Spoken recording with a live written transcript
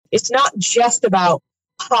It's not just about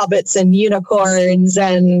hobbits and unicorns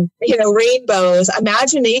and, rainbows.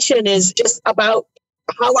 Imagination is just about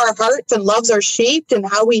how our hearts and loves are shaped and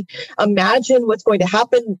how we imagine what's going to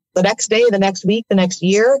happen the next day, the next week, the next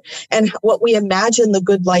year, and what we imagine the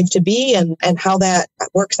good life to be and how that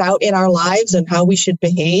works out in our lives and how we should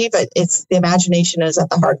behave. It's the imagination is at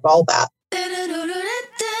the heart of all that.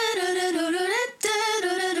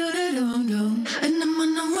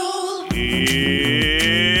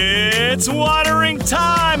 It's watering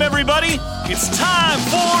time, everybody. It's time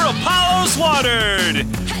for Apollos Watered,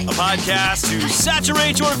 a podcast to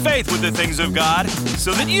saturate your faith with the things of God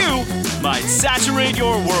so that you might saturate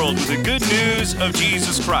your world with the good news of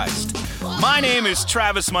Jesus Christ. My name is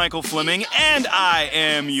Travis Michael Fleming, and I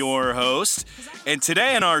am your host. And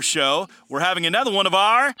today on our show, we're having another one of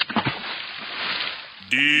our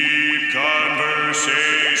Deep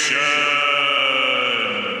Conversations.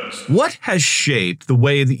 What has shaped the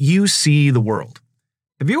way that you see the world?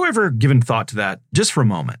 Have you ever given thought to that just for a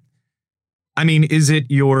moment? I mean, is it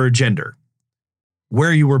your gender,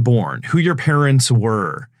 where you were born, who your parents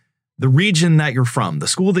were, the region that you're from, the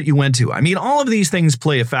school that you went to? I mean, all of these things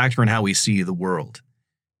play a factor in how we see the world.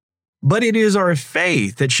 But it is our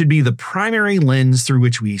faith that should be the primary lens through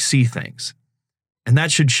which we see things. And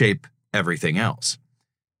that should shape everything else.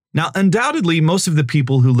 Now, undoubtedly, most of the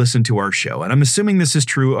people who listen to our show, and I'm assuming this is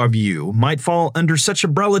true of you, might fall under such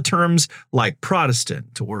umbrella terms like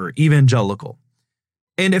Protestant or Evangelical.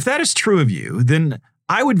 And if that is true of you, then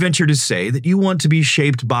I would venture to say that you want to be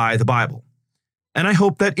shaped by the Bible. And I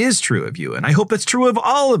hope that is true of you, and I hope that's true of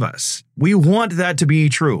all of us. We want that to be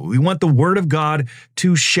true. We want the Word of God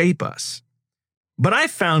to shape us. But I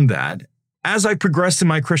found that as I progressed in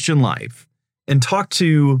my Christian life and talked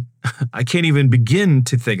to, I can't even begin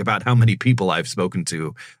to think about how many people I've spoken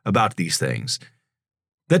to about these things,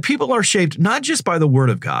 that people are shaped not just by the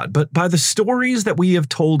Word of God, but by the stories that we have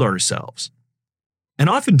told ourselves. And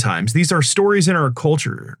oftentimes, these are stories in our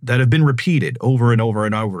culture that have been repeated over and over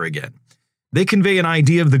and over again. They convey an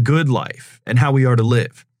idea of the good life and how we are to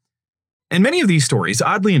live. And many of these stories,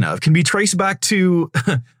 oddly enough, can be traced back to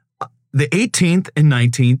the 18th and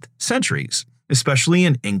 19th centuries, especially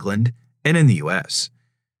in England and in the US.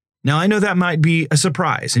 Now, I know that might be a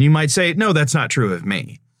surprise, and you might say, no, that's not true of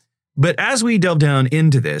me. But as we delve down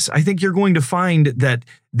into this, I think you're going to find that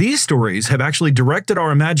these stories have actually directed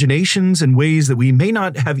our imaginations in ways that we may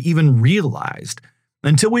not have even realized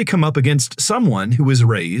until we come up against someone who was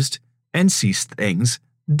raised and sees things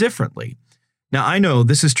differently. Now, I know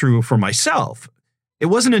this is true for myself. It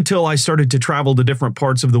wasn't until I started to travel to different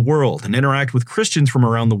parts of the world and interact with Christians from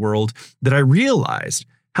around the world that I realized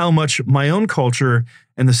how much my own culture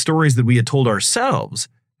and the stories that we had told ourselves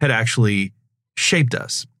had actually shaped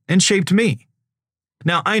us and shaped me.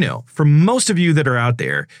 Now, I know for most of you that are out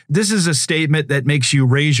there, this is a statement that makes you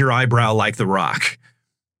raise your eyebrow like The Rock.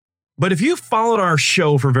 But if you've followed our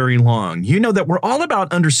show for very long, you know that we're all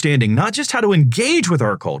about understanding not just how to engage with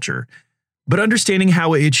our culture, but understanding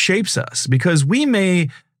how it shapes us, because we may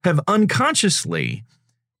have unconsciously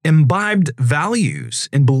imbibed values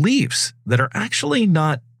and beliefs that are actually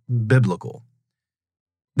not biblical.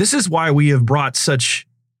 This is why we have brought such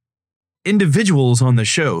individuals on the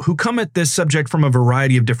show who come at this subject from a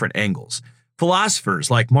variety of different angles. Philosophers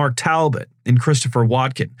like Mark Talbot and Christopher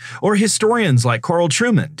Watkin, or historians like Carl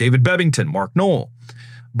Trueman, David Bebbington, Mark Knoll,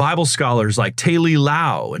 Bible scholars like Taylor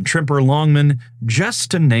Lau and Tremper Longman, just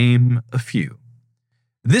to name a few.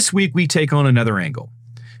 This week we take on another angle.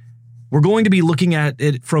 We're going to be looking at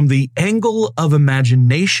it from the angle of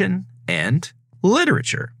imagination and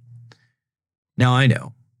literature. Now, I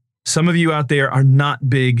know some of you out there are not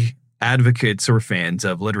big advocates or fans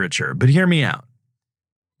of literature, but hear me out.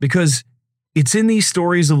 Because it's in these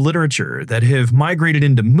stories of literature that have migrated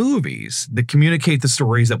into movies that communicate the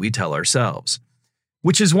stories that we tell ourselves.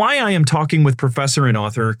 Which is why I am talking with professor and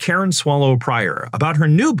author Karen Swallow Prior about her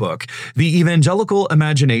new book, The Evangelical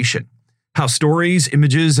Imagination: How Stories,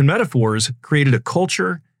 Images, and Metaphors Created a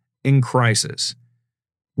Culture in Crisis.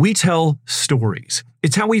 We tell stories.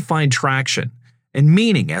 It's how we find traction and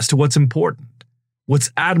meaning as to what's important,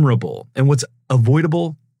 what's admirable, and what's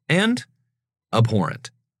avoidable and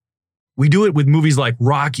abhorrent. We do it with movies like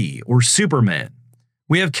Rocky or Superman.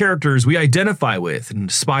 We have characters we identify with and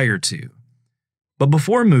aspire to. But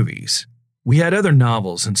before movies, we had other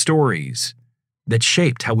novels and stories that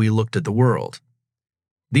shaped how we looked at the world.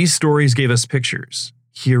 These stories gave us pictures,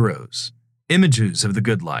 heroes, images of the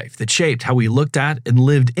good life that shaped how we looked at and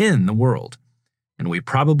lived in the world. And we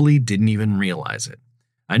probably didn't even realize it.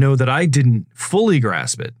 I know that I didn't fully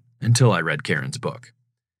grasp it until I read Karen's book.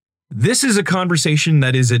 This is a conversation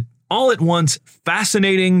that is at all at once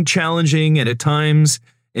fascinating, challenging, and at times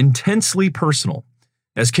intensely personal,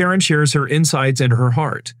 as Karen shares her insights and her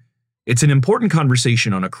heart. It's an important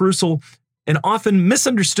conversation on a crucial and often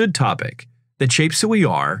misunderstood topic that shapes who we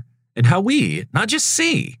are and how we not just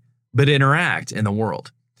see, but interact in the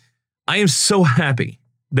world. I am so happy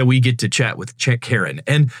that we get to chat with Karen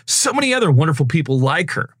and so many other wonderful people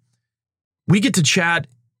like her. We get to chat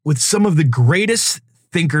with some of the greatest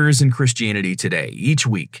thinkers in Christianity today each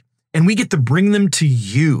week, and we get to bring them to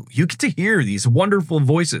you. You get to hear these wonderful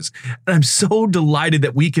voices, and I'm so delighted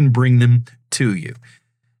that we can bring them to you.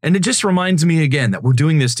 And it just reminds me again that we're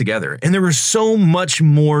doing this together, and there is so much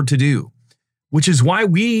more to do, which is why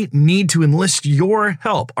we need to enlist your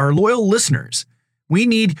help, our loyal listeners. We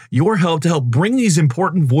need your help to help bring these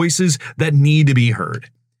important voices that need to be heard.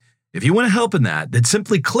 If you want to help in that, then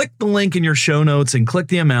simply click the link in your show notes and click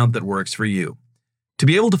the amount that works for you. To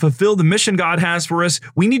be able to fulfill the mission God has for us,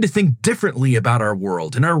 we need to think differently about our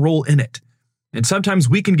world and our role in it. And sometimes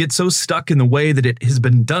we can get so stuck in the way that it has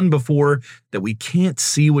been done before that we can't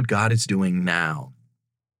see what God is doing now.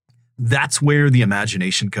 That's where the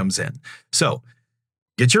imagination comes in. So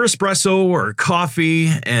get your espresso or coffee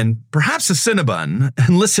and perhaps a Cinnabon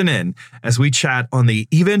and listen in as we chat on the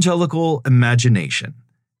Evangelical Imagination.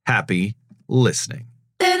 Happy listening.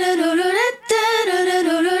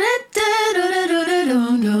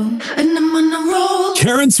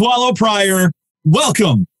 Karen Swallow Pryor,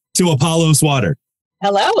 welcome to Apollos Water.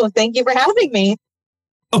 Hello. Thank you for having me.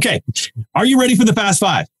 Okay. Are you ready for the Fast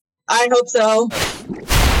Five? I hope so.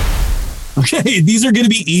 Okay. These are going to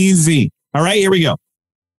be easy. All right. Here we go.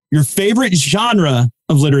 Your favorite genre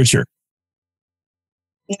of literature?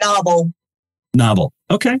 Novel. Novel.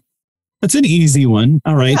 Okay. That's an easy one.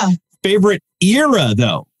 All right. Yeah. Favorite era,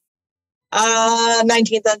 though?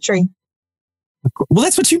 19th century. Well,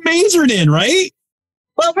 that's what you majored in, right?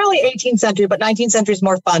 Well, really 18th century, but 19th century is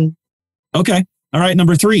more fun. Okay. All right.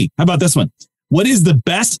 Number 3. How about this one? What is the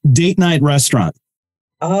best date night restaurant?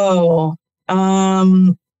 Oh,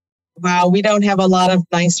 wow. We don't have a lot of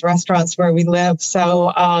nice restaurants where we live.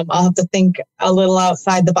 So I'll have to think a little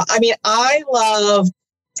outside the box. I mean, I love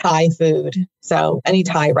Thai food. So any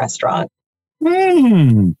Thai restaurant.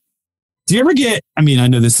 Do you ever get, I mean, I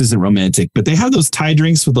know this isn't romantic, but they have those Thai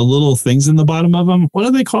drinks with the little things in the bottom of them. What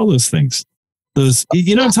do they call those things? Those,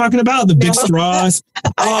 you know what I'm talking about? The big straws.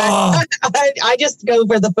 Oh, I just go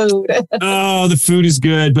for the food. Oh, the food is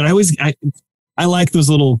good. But I like those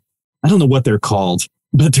little, I don't know what they're called,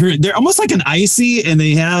 but they're almost like an icy, and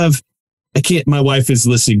they have, my wife is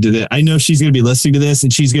listening to this. I know she's going to be listening to this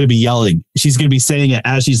and she's going to be yelling. She's going to be saying it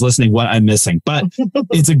as she's listening what I'm missing, but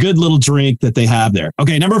it's a good little drink that they have there.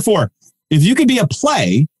 Okay. Number 4, if you could be a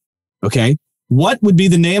play, okay, what would be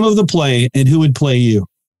the name of the play and who would play you?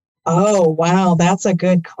 Oh, wow. That's a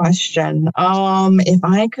good question. If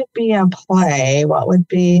I could be a play, what would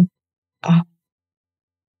be, I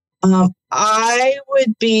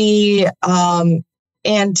would be,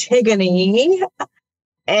 Antigone,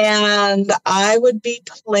 and I would be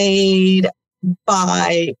played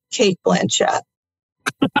by Kate Blanchett.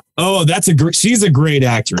 Oh, she's a great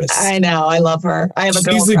actress. I know. I love her. I have a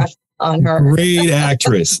girl crush on her. Great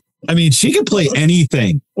actress. I mean, she can play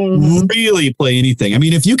anything, really play anything. I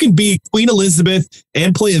mean, if you can be Queen Elizabeth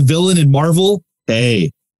and play a villain in Marvel,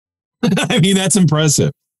 hey, I mean, that's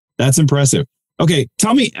impressive. That's impressive. Okay.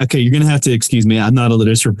 Tell me, you're going to have to excuse me. I'm not a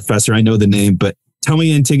literature professor. I know the name, but tell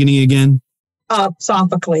me Antigone again.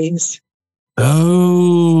 Sophocles.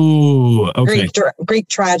 Oh, okay. Greek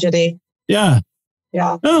tragedy. Yeah.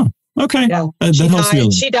 Yeah. Oh, okay. Yeah. That helps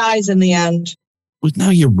me. She dies in the end. Well,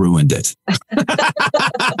 now you ruined it.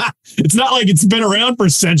 It's not like it's been around for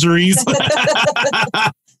centuries.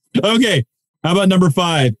 Okay. How about number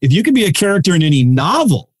 5? If you could be a character in any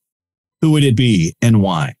novel, who would it be and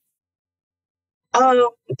why?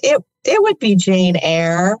 It would be Jane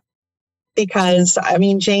Eyre, because I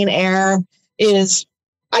mean, Jane Eyre is,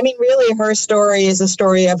 I mean, really her story is a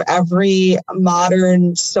story of every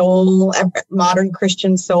modern soul, every modern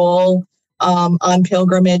Christian soul on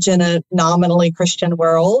pilgrimage in a nominally Christian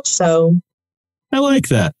world. So I like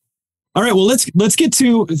that. All right. Well, let's get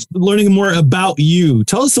to learning more about you.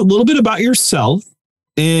 Tell us a little bit about yourself.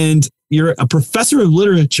 And you're a professor of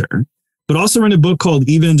literature, but also wrote a book called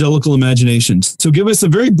Evangelical Imagination. So give us a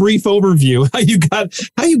very brief overview how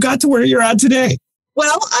you got to where you're at today.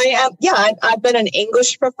 Well, I've been an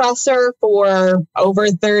English professor for over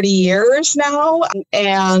 30 years now.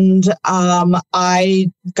 And I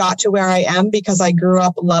got to where I am because I grew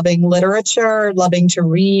up loving literature, loving to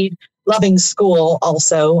read, loving school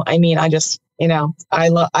also. I mean, I've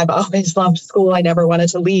always loved school. I never wanted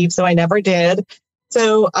to leave, so I never did.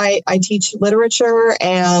 So I teach literature,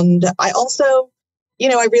 and I also,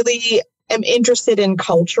 I really am interested in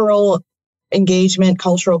cultural engagement,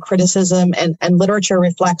 cultural criticism, and literature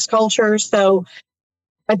reflects culture. So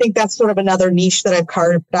I think that's sort of another niche that I've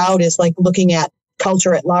carved out, is like looking at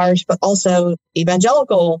culture at large, but also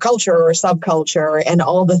evangelical culture or subculture and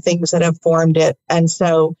all the things that have formed it. And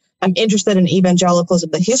so I'm interested in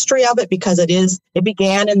evangelicalism, the history of it, because it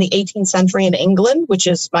began in the 18th century in England, which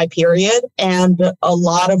is my period. And a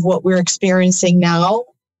lot of what we're experiencing now,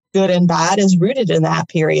 good and bad, is rooted in that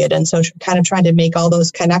period. And so kind of trying to make all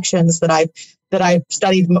those connections that I've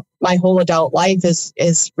studied my whole adult life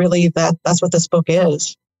is really that's what this book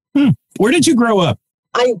is. Where did you grow up?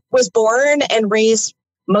 I was born and raised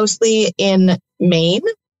mostly in Maine.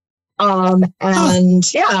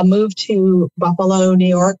 Moved to Buffalo, New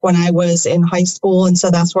York when I was in high school. And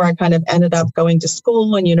so that's where I kind of ended up going to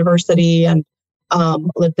school and university, and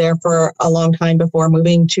lived there for a long time before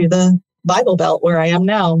moving to the Bible Belt where I am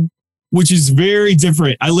now. Which is very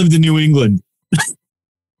different. I lived in New England.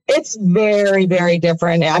 It's very, very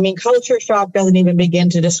different. I mean, culture shock doesn't even begin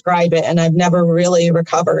to describe it. And I've never really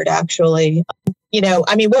recovered, actually.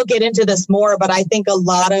 We'll get into this more, but I think a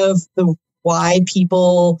lot of why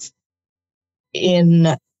people in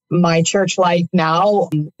my church life now,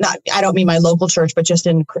 I don't mean my local church, but just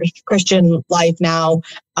in Christian life now,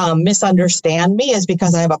 misunderstand me, is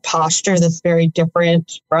because I have a posture that's very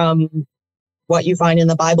different from what you find in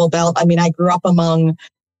the Bible Belt. I mean, I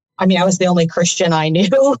was the only Christian I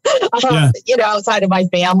knew, outside of my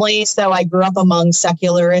family. So I grew up among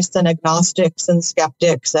secularists and agnostics and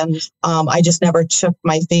skeptics. And I just never took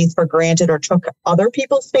my faith for granted or took other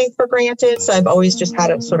people's faith for granted. So I've always just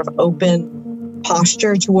had a sort of open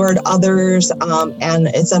posture toward others. And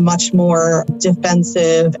it's a much more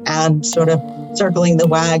defensive and sort of circling the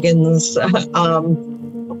wagons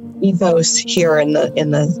ethos here in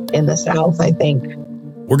the South, I think.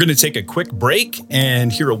 We're going to take a quick break and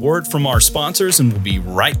hear a word from our sponsors, and we'll be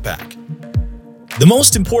right back. The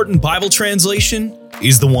most important Bible translation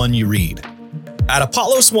is the one you read. At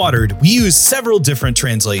Apollos Watered, we use several different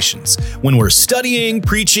translations when we're studying,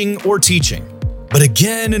 preaching, or teaching. But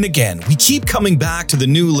again and again, we keep coming back to the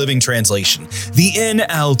New Living Translation, the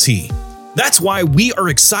NLT. That's why we are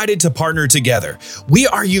excited to partner together. We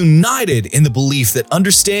are united in the belief that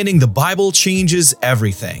understanding the Bible changes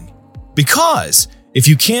everything. Because if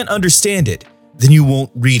you can't understand it, then you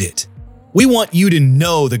won't read it. We want you to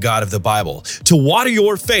know the God of the Bible, to water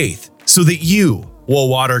your faith so that you will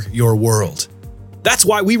water your world. That's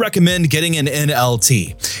why we recommend getting an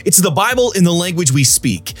NLT. It's the Bible in the language we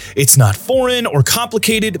speak. It's not foreign or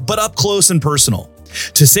complicated, but up close and personal.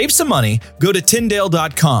 To save some money, go to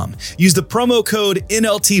Tyndale.com. Use the promo code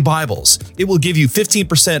NLT Bibles. It will give you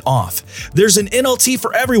 15% off. There's an NLT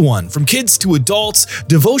for everyone, from kids to adults,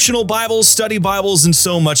 devotional Bibles, study Bibles, and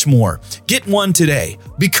so much more. Get one today,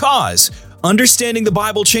 because understanding the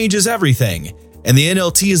Bible changes everything, and the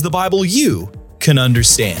NLT is the Bible you can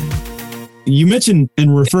understand. You mentioned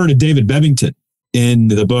and refer to David Bevington in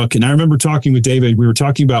the book, and I remember talking with David. We were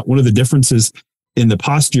talking about one of the differences in the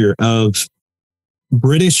posture of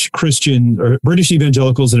British Christian or British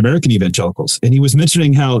evangelicals and American evangelicals. And he was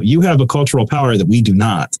mentioning how you have a cultural power that we do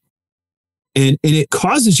not. And it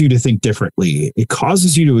causes you to think differently. It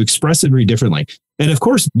causes you to express it very differently. And of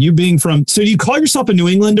course, you being from, so do you call yourself a New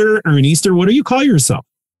Englander or an Easter? What do you call yourself?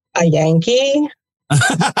 A Yankee.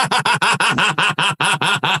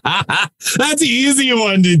 That's an easy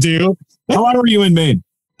one to do. How long were you in Maine?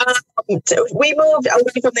 We moved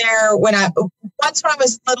away from there once when I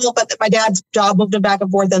was little, but my dad's job moved him back and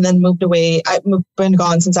forth and then moved away. I've been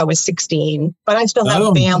gone since I was 16, but I still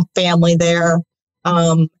have family there,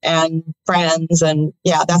 and friends. And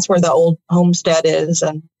yeah, that's where the old homestead is.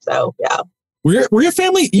 And so, yeah. Were your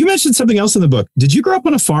family, you mentioned something else in the book. Did you grow up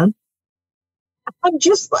on a farm? I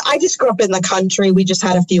just grew up in the country. We just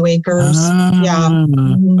had a few acres. Yeah.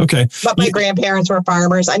 Okay. But my grandparents were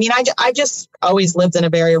farmers. I mean, I just always lived in a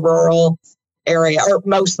very rural area, or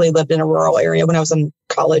mostly lived in a rural area. When I was in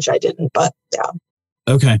college, I didn't, but yeah.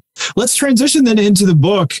 Okay. Let's transition then into the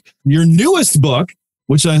book, your newest book,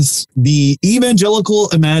 which is The Evangelical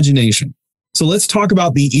Imagination. So let's talk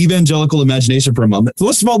about the evangelical imagination for a moment.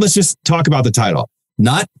 First of all, let's just talk about the title,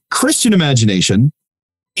 not Christian imagination,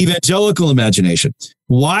 evangelical imagination.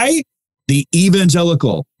 Why the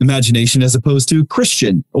evangelical imagination as opposed to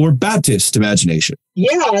Christian or Baptist imagination?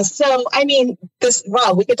 Yeah. So, I mean,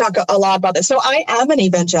 we could talk a lot about this. So I am an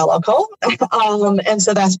evangelical. And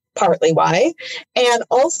so that's partly why. And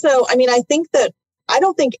also, I mean, I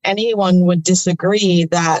don't think anyone would disagree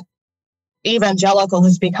that evangelical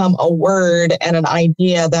has become a word and an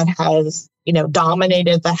idea that has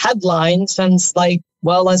dominated the headlines since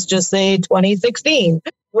let's just say 2016,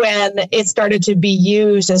 when it started to be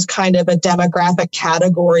used as kind of a demographic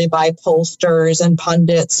category by pollsters and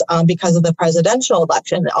pundits because of the presidential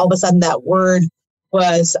election. All of a sudden that word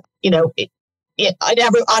was,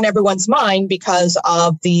 on everyone's mind because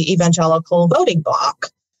of the evangelical voting bloc.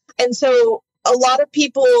 And so a lot of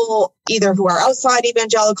people, either who are outside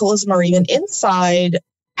evangelicalism or even inside,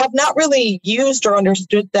 have not really used or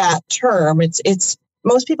understood that term. It's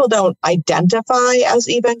most people don't identify as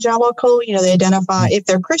evangelical. They identify, if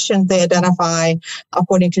they're Christians, they identify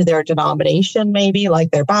according to their denomination, maybe like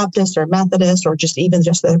they're Baptist or Methodist or just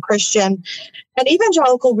they're Christian. And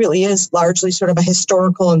evangelical really is largely sort of a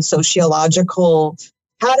historical and sociological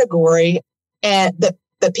category, and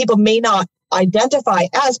that people may not identify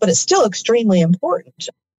as, but it's still extremely important.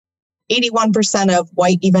 81% of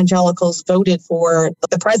white evangelicals voted for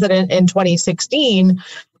the president in 2016.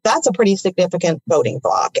 That's a pretty significant voting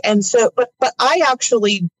bloc. And so, but I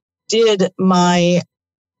actually did my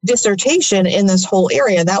dissertation in this whole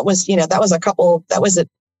area. That was a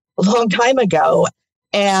long time ago.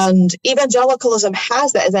 And evangelicalism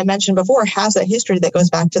has that, as I mentioned before, has a history that goes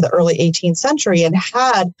back to the early 18th century and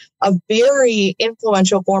had a very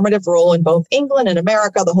influential formative role in both England and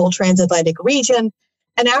America, the whole transatlantic region,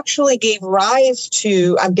 and actually gave rise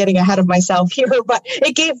to, I'm getting ahead of myself here, but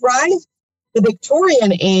it gave rise to the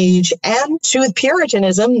Victorian age and to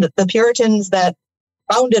Puritanism, the Puritans that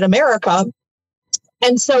founded America.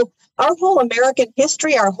 And so our whole American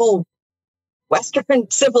history, our whole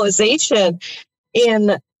Western civilization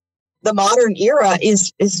in the modern era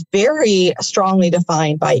is very strongly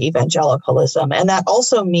defined by evangelicalism. And that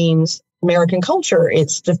also means American culture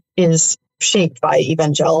is shaped by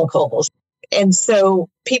evangelicals. And so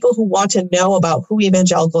people who want to know about who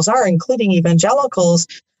evangelicals are, including evangelicals,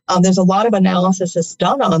 there's a lot of analysis that's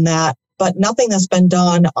done on that, but nothing that's been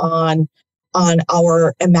done on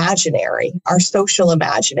our imaginary, our social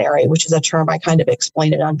imaginary, which is a term I kind of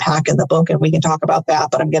explain and unpack in the book, and we can talk about that,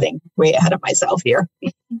 but I'm getting way ahead of myself here.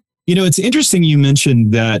 It's interesting you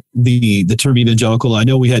mentioned that the term evangelical. I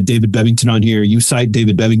know we had David Bevington on here. You cite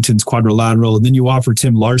David Bevington's Quadrilateral, and then you offer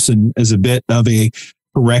Tim Larson as a bit of a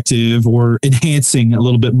corrective or enhancing a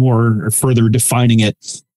little bit more or further defining it.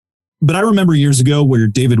 But I remember years ago where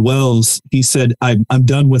David Wells, he said, I'm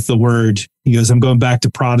done with the word. He goes, I'm going back to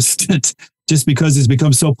Protestant just because it's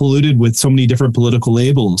become so polluted with so many different political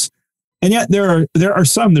labels. And yet there are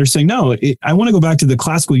some that are saying, no, I want to go back to the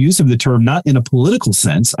classical use of the term, not in a political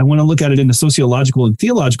sense. I want to look at it in a sociological and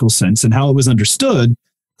theological sense and how it was understood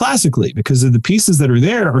classically, because of the pieces that are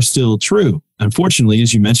there are still true. Unfortunately,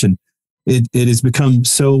 as you mentioned, it has become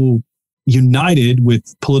so united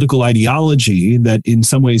with political ideology that in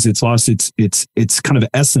some ways it's lost its kind of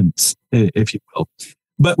essence, if you will.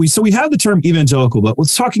 But we have the term evangelical, but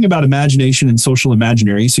let's talking about imagination and social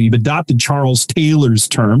imaginary. So you've adopted Charles Taylor's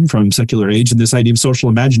term from Secular Age and this idea of social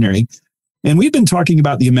imaginary. And we've been talking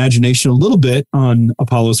about the imagination a little bit on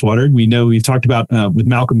Apollos Watered. We know we've talked about with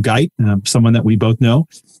Malcolm Geit, someone that we both know,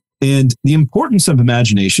 and the importance of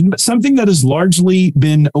imagination, but something that has largely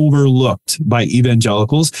been overlooked by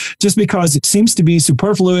evangelicals just because it seems to be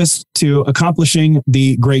superfluous to accomplishing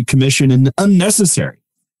the Great Commission and unnecessary.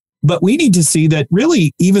 But we need to see that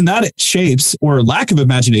really even that it shapes, or lack of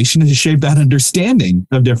imagination has shaped that understanding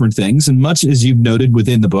of different things. And much as you've noted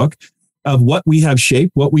within the book of what we have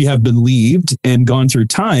shaped, what we have believed and gone through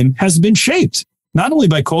time has been shaped, not only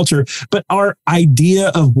by culture, but our idea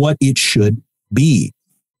of what it should be.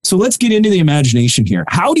 So let's get into the imagination here.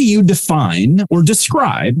 How do you define or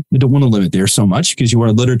describe? I don't want to limit there so much because you are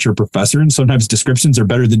a literature professor and sometimes descriptions are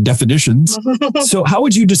better than definitions. So how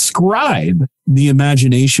would you describe the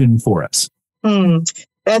imagination for us?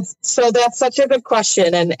 That's such a good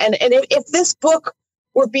question. And if this book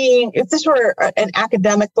if this were an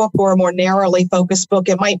academic book or a more narrowly focused book,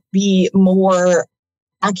 it might be more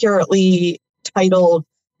accurately titled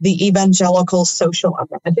The Evangelical Social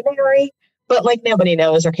Imaginary. But nobody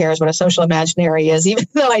knows or cares what a social imaginary is, even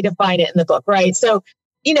though I define it in the book, right? So,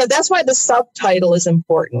 that's why the subtitle is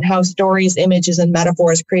important, how stories, images, and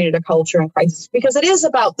metaphors created a culture in crisis, because it is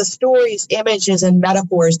about the stories, images, and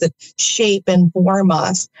metaphors that shape and form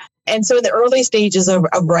us. And so in the early stages of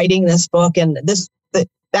writing this book, and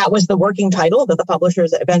that was the working title that the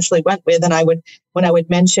publishers eventually went with. And when I would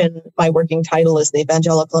mention my working title as The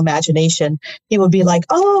Evangelical Imagination, he would be like,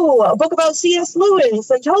 oh, a book about C.S. Lewis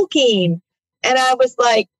and Tolkien. And I was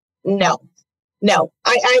like, no,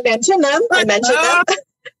 I mentioned them. I know.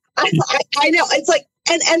 It's like,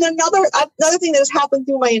 and another thing that has happened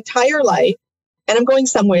through my entire life, and I'm going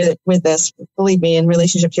somewhere with this, believe me, in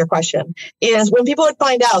relationship to your question, is when people would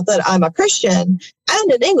find out that I'm a Christian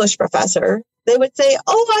and an English professor, they would say,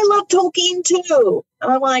 "Oh, I love Tolkien too."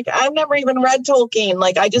 And I'm like, "I've never even read Tolkien.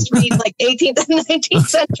 Like, I just read like 18th and 19th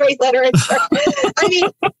century literature." I mean,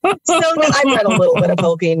 so I've read a little bit of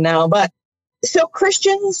Tolkien now, but so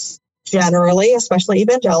Christians generally, especially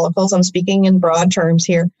evangelicals, I'm speaking in broad terms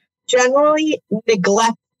here, generally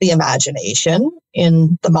neglect the imagination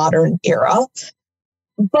in the modern era.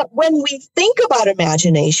 But when we think about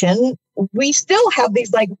imagination, we still have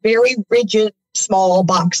these like very rigid, small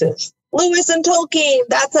boxes. Lewis and Tolkien,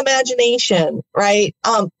 that's imagination, right?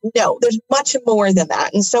 No, there's much more than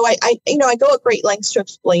that. And so I go at great lengths to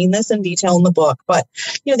explain this in detail in the book. But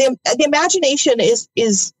the imagination is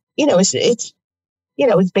it's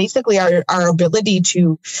basically our ability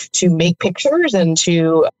to make pictures and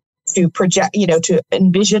to project, to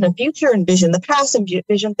envision a future, envision the past,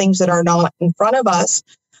 envision things that are not in front of us.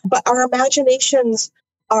 But our imaginations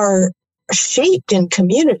are shaped in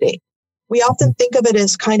community. We often think of it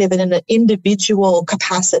as kind of in an individual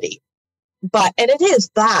capacity, and it is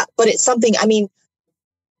that, but it's something, it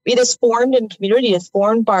is formed in community, it's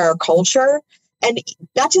formed by our culture, and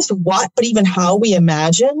not just what, but even how we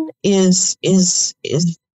imagine is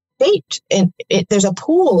shaped. And there's a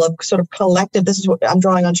pool of sort of collective, this is what I'm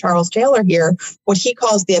drawing on Charles Taylor here, what he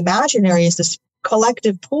calls the imaginary is this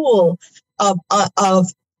collective pool of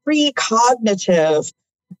precognitive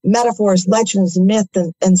metaphors, legends, myth,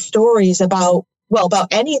 and stories about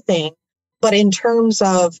anything. But in terms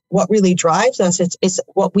of what really drives us, it's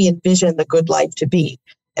what we envision the good life to be.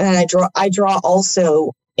 And I draw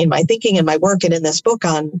also in my thinking and my work and in this book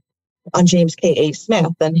on James K.A.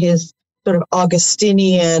 Smith and his sort of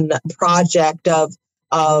Augustinian project of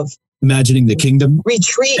imagining the kingdom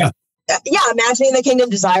retreat. Yeah, imagining the kingdom,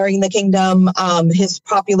 desiring the kingdom. His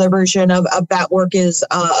popular version of that work is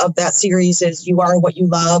of that series is "You Are What You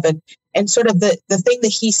Love," and sort of the thing that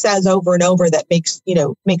he says over and over that makes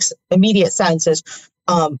immediate sense is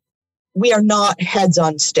we are not heads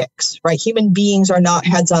on sticks, right? Human beings are not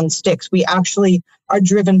heads on sticks. We actually are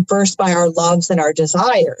driven first by our loves and our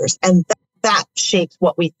desires, and that shapes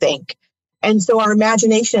what we think. And so our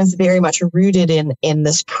imagination is very much rooted in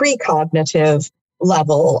this precognitive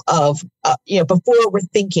level of, before we're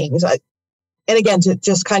thinking. And again, to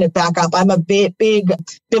just kind of back up, I'm a big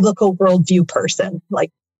biblical worldview person.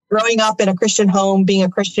 Like growing up in a Christian home, being a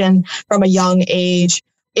Christian from a young age,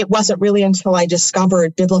 it wasn't really until I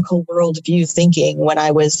discovered biblical worldview thinking when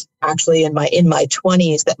I was actually in my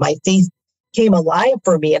 20s that my faith came alive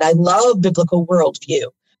for me. And I love biblical worldview.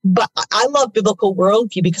 But I love biblical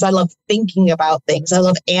worldview because I love thinking about things. I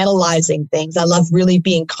love analyzing things. I love really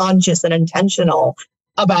being conscious and intentional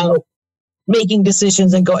about making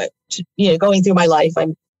decisions and going through my life.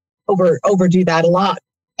 I'm overdo that a lot.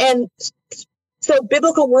 And so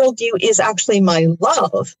biblical worldview is actually my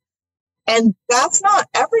love. And that's not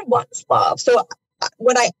everyone's love. So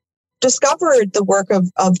when I discovered the work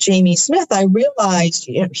of Jamie Smith, I realized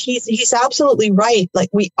he's absolutely right. Like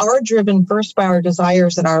we are driven first by our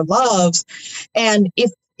desires and our loves. And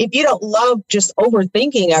if you don't love just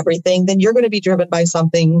overthinking everything, then you're going to be driven by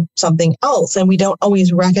something else. And we don't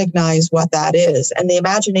always recognize what that is. And the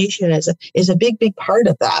imagination is a big part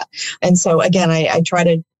of that. And so again, I try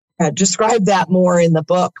to describe that more in the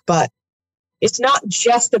book, but it's not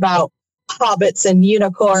just about hobbits and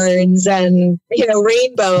unicorns and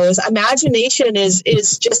rainbows. Imagination is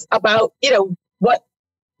just about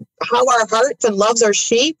how our hearts and loves are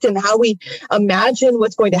shaped and how we imagine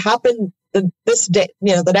what's going to happen this day,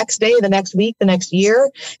 the next day, the next week, the next year,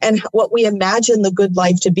 and what we imagine the good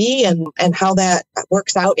life to be, and how that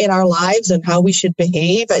works out in our lives and how we should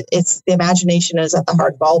behave. It's the imagination is at the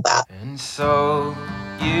heart of all that. And so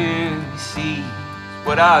you see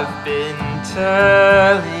what I've been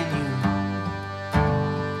telling you.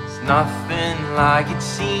 Nothing like it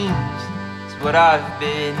seems, it's what I've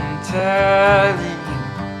been telling you.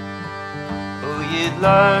 Oh, you'd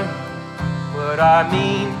learn what I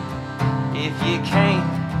mean if you came.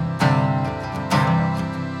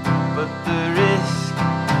 But the risk,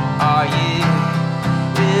 are you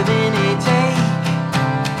willing to take?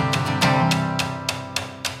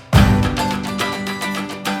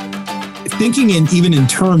 Thinking even in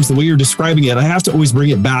terms, the way you're describing it, I have to always bring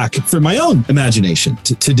it back for my own imagination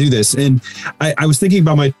to do this. And I was thinking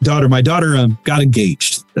about my daughter. My daughter got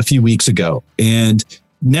engaged a few weeks ago, and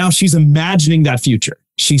now she's imagining that future.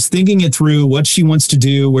 She's thinking it through, what she wants to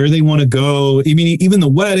do, where they want to go. I mean, even the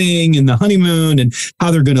wedding and the honeymoon and how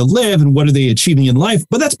they're going to live and what are they achieving in life.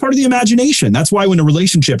 But that's part of the imagination. That's why when a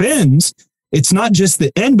relationship ends, it's not just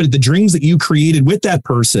the end, but the dreams that you created with that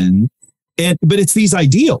person. But it's these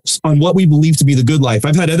ideals on what we believe to be the good life.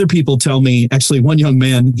 I've had other people tell me, actually, one young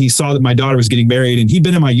man, he saw that my daughter was getting married, and he'd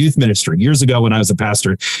been in my youth ministry years ago when I was a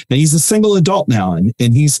pastor. And he's a single adult now, and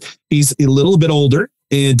he's a little bit older.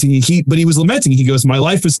 And but he was lamenting. He goes, my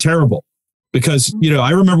life is terrible because,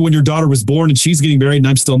 I remember when your daughter was born and she's getting married and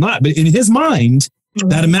I'm still not. But in his mind,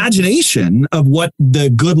 that imagination of what the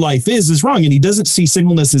good life is wrong. And he doesn't see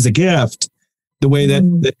singleness as a gift the way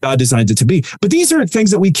that God designed it to be. But these are things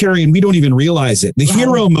that we carry and we don't even realize it. The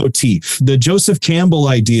hero motif, the Joseph Campbell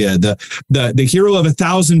idea, the hero of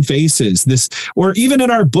 1,000 faces, or even in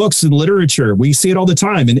our books and literature, we see it all the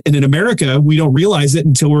time. And in America, we don't realize it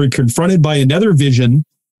until we're confronted by another vision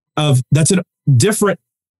of that's a different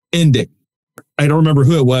ending. I don't remember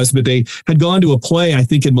who it was, but they had gone to a play, I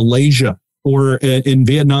think in Malaysia or in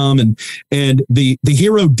Vietnam, and the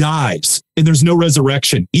hero dies and there's no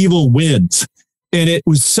resurrection. Evil wins. And it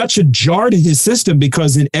was such a jar to his system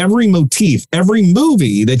because in every motif, every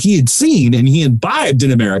movie that he had seen and he imbibed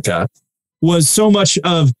in America was so much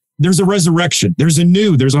of there's a resurrection, there's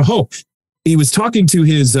a hope. He was talking to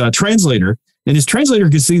his translator, and his translator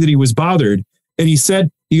could see that he was bothered. And he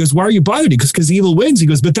goes, why are you bothered? He goes, because evil wins. He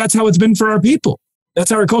goes, but that's how it's been for our people.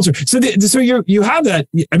 That's our culture. So you have that.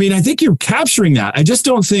 I mean, I think you're capturing that. I just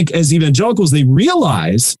don't think as evangelicals, they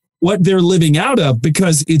realize what they're living out of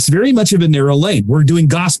because it's very much of a narrow lane. We're doing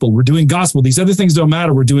gospel. These other things don't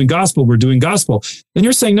matter. We're doing gospel. And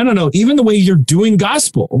you're saying, no. Even the way you're doing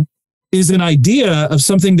gospel is an idea of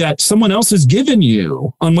something that someone else has given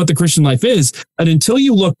you on what the Christian life is. And until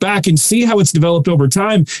you look back and see how it's developed over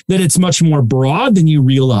time, that it's much more broad than you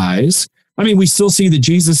realize. I mean, we still see that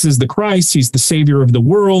Jesus is the Christ. He's the savior of the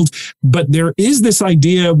world. But there is this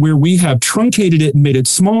idea where we have truncated it and made it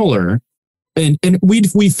smaller. And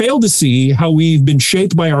we fail to see how we've been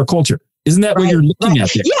shaped by our culture. Isn't that what you're looking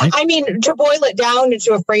at there? Yeah, right? I mean, to boil it down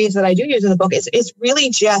into a phrase that I do use in the book, is really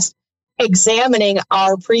just examining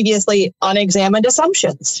our previously unexamined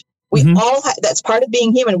assumptions. We all that's part of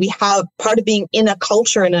being human. We have part of being in a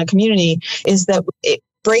culture and a community is that it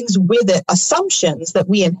brings with it assumptions that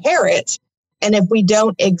we inherit. And if we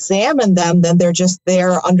don't examine them, then they're just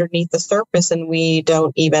there underneath the surface and we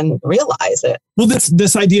don't even realize it. Well,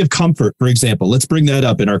 this idea of comfort, for example, let's bring that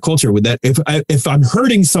up in our culture with that. If I'm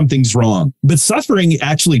hurting, something's wrong. But suffering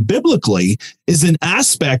actually biblically is an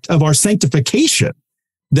aspect of our sanctification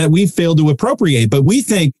that we fail to appropriate. But we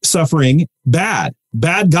think suffering bad.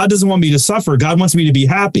 God doesn't want me to suffer. God wants me to be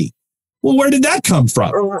happy. Well, where did that come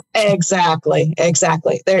from? Exactly.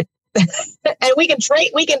 There. And we can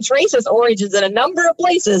trace its origins in a number of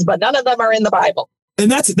places, but none of them are in the Bible. And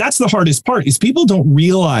that's the hardest part is people don't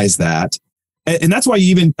realize that. And that's why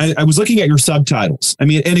I was looking at your subtitles. I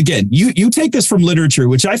mean, and again, you take this from literature,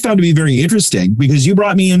 which I found to be very interesting because you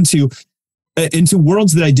brought me into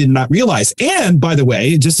worlds that I did not realize. And by the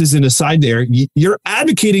way, just as an aside there, you're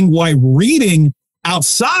advocating why reading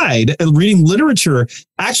outside and reading literature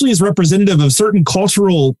actually is representative of certain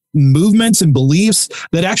cultural movements and beliefs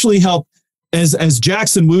that actually help, as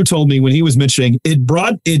Jackson Wu told me when he was mentioning,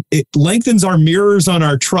 it lengthens our mirrors on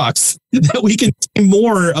our trucks that we can see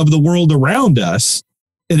more of the world around us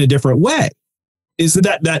in a different way. Is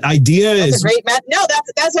that idea that's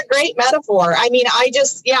that's a great metaphor. I mean, I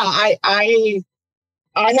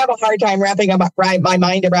have a hard time wrapping up my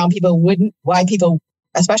mind around why people,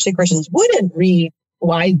 especially Christians, wouldn't read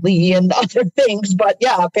widely and other things. But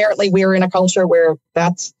yeah, apparently we're in a culture where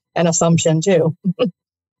that's an assumption too.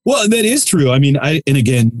 Well, that is true. I mean, and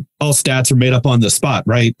again, all stats are made up on the spot,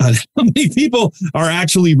 right? How many people are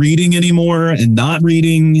actually reading anymore and not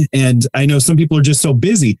reading? And I know some people are just so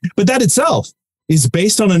busy, but that itself is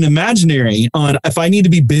based on an imaginary on if I need to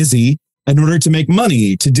be busy in order to make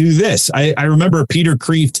money to do this. I remember Peter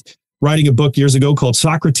Kreeft writing a book years ago called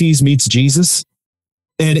Socrates Meets Jesus.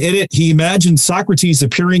 And in it, he imagined Socrates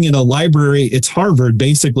appearing in a library. It's Harvard,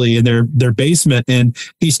 basically, in their basement. And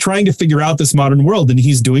he's trying to figure out this modern world. And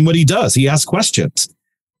he's doing what he does. He asks questions.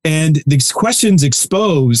 And these questions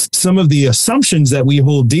expose some of the assumptions that we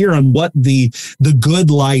hold dear on what the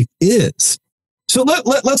good life is. So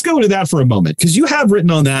let's go into that for a moment, because you have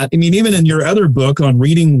written on that. I mean, even in your other book on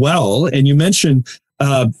reading well, and you mentioned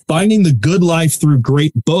finding the good life through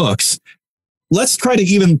great books. Let's try to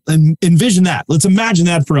even envision that. Let's imagine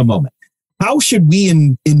that for a moment. How should we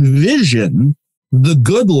envision the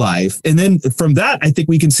good life? And then from that, I think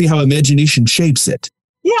we can see how imagination shapes it.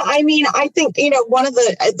 Yeah, I mean, I think,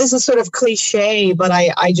 this is sort of cliche, but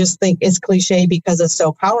I just think it's cliche because it's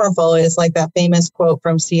so powerful. It's like that famous quote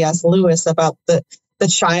from C.S. Lewis about the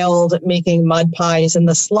child making mud pies in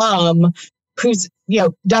the slum who's,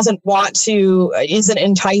 doesn't want to, isn't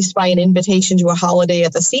enticed by an invitation to a holiday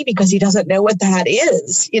at the sea because he doesn't know what that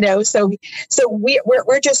is, so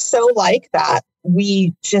we're just so like that.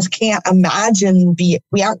 We just can't imagine,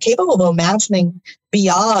 we aren't capable of imagining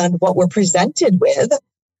beyond what we're presented with.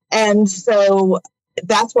 And so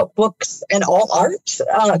that's what books and all art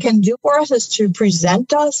can do for us, is to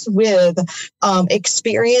present us with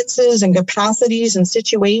experiences and capacities and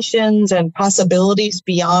situations and possibilities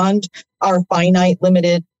beyond our finite,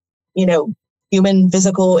 limited, human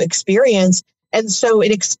physical experience. And so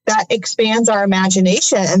that expands our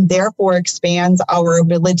imagination and therefore expands our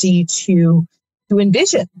ability to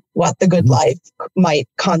envision what the good life might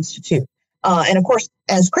constitute. And of course,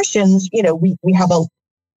 as Christians,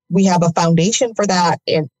 we have a foundation for that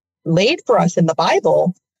and laid for us in the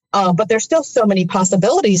Bible. But there's still so many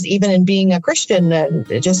possibilities, even in being a Christian and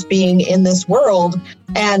just being in this world,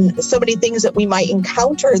 and so many things that we might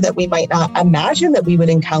encounter that we might not imagine that we would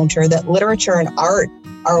encounter, that literature and art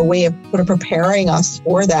are a way of sort of preparing us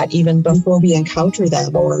for that even before we encounter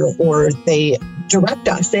them, or they direct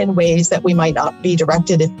us in ways that we might not be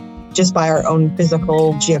directed just by our own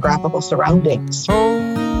physical, geographical surroundings.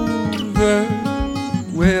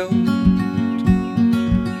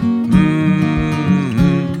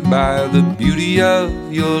 By the beauty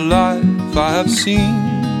of your life, I have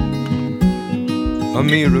seen a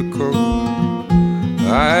miracle.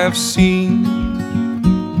 I have seen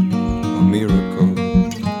a miracle.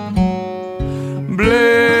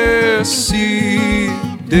 Blessed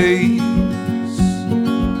days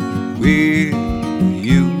with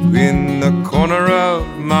you in the corner of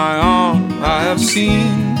my arm. I have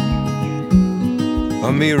seen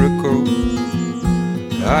a miracle.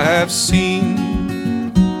 I have seen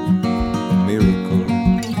a miracle.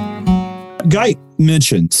 Guy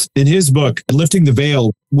mentions in his book, Lifting the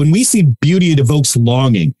Veil, when we see beauty, it evokes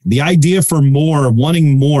longing, the idea for more,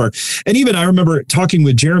 wanting more. And even I remember talking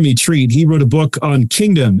with Jeremy Treat. He wrote a book on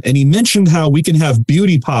kingdom, and he mentioned how we can have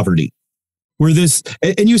beauty poverty. Where this,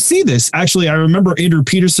 and you see this, actually, I remember Andrew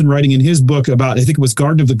Peterson writing in his book about, I think it was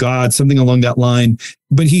Garden of the Gods, something along that line.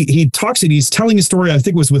 But he talks, and he's telling a story, I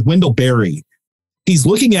think it was with Wendell Berry. He's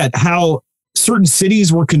looking at how certain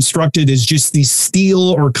cities were constructed as just these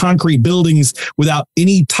steel or concrete buildings without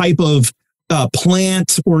any type of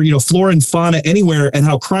plant or, flora and fauna anywhere, and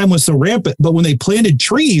how crime was so rampant. But when they planted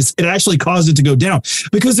trees, it actually caused it to go down,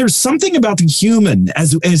 because there's something about the human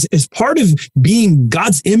as part of being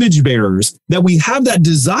God's image bearers, that we have that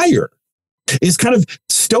desire. Is kind of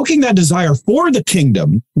stoking that desire for the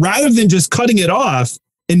kingdom rather than just cutting it off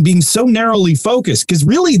and being so narrowly focused, because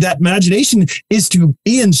really that imagination is to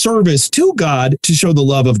be in service to God, to show the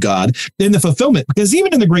love of God and the fulfillment. Because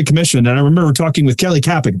even in the Great Commission, and I remember talking with Kelly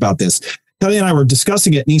Kapic about this, Kelly and I were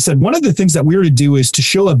discussing it, and he said, one of the things that we're to do is to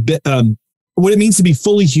show a bit what it means to be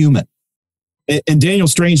fully human. And Daniel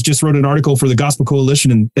Strange just wrote an article for the Gospel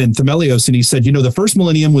Coalition and Themelios, and he said, the first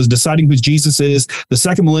millennium was deciding who Jesus is. The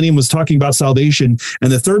second millennium was talking about salvation.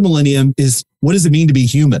 And the third millennium is, what does it mean to be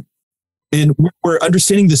human? And we're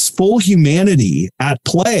understanding this full humanity at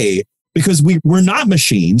play, because we're not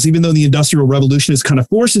machines, even though the Industrial Revolution has kind of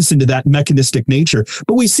forced us into that mechanistic nature.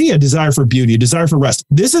 But we see a desire for beauty, a desire for rest.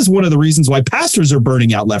 This is one of the reasons why pastors are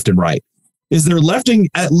burning out left and right, is they're living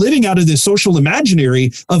out of this social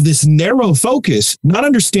imaginary of this narrow focus, not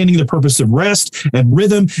understanding the purpose of rest and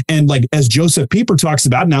rhythm. And like, as Joseph Pieper talks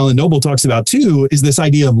about, and Alan Noble talks about too, is this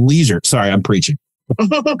idea of leisure. Sorry, I'm preaching.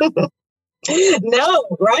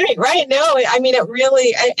 No, right. No, I mean, it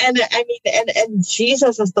really, and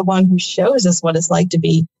Jesus is the one who shows us what it's like to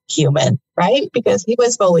be human, right? Because he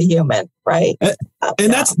was fully human, right?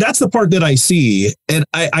 And that's the part that I see. And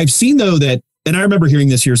I've seen, though, that, and I remember hearing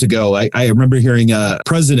this years ago. I remember hearing a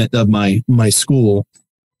president of my school.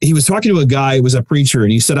 He was talking to a guy who was a preacher,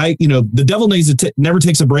 and he said, the devil never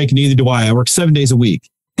takes a break, neither do I. I work 7 days a week.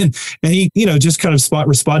 And he, just kind of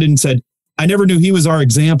responded and said, I never knew he was our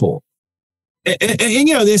example. And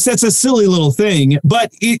that's a silly little thing,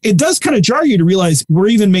 but it does kind of jar you to realize we're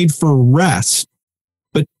even made for rest.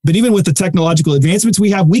 But even with the technological advancements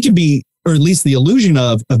we have, we can be, or at least the illusion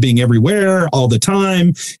of being everywhere all the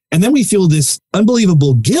time. And then we feel this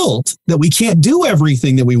unbelievable guilt that we can't do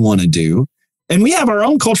everything that we want to do. And we have our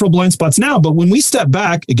own cultural blind spots now. But when we step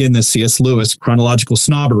back, again, this C.S. Lewis chronological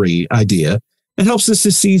snobbery idea, it helps us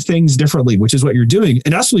to see things differently, which is what you're doing.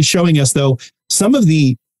 And actually showing us, though, some of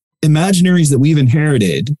the imaginaries that we've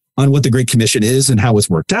inherited on what the Great Commission is and how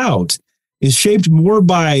it's worked out is shaped more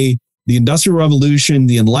by the Industrial Revolution,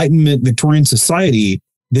 the Enlightenment, Victorian society,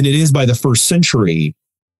 than it is by the first century.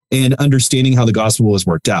 and understanding how the gospel was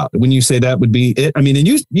worked out. When you say that would be it, I mean, and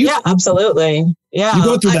you yeah, absolutely. Yeah. You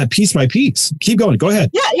go through that piece by piece. Keep going. Go ahead.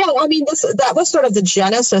 Yeah. I mean, that was sort of the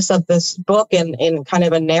genesis of this book in kind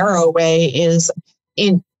of a narrow way, is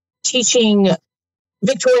in teaching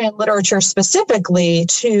Victorian literature specifically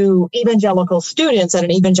to evangelical students at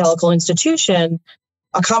an evangelical institution,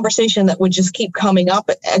 a conversation that would just keep coming up.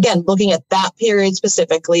 Again, looking at that period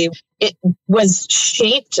specifically, it was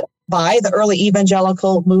shaped by the early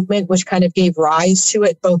evangelical movement, which kind of gave rise to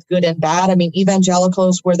it, both good and bad. I mean,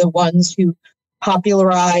 evangelicals were the ones who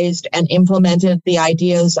popularized and implemented the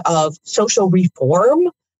ideas of social reform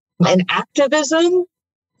and activism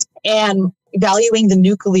and valuing the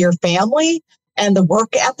nuclear family and the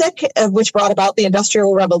work ethic, which brought about the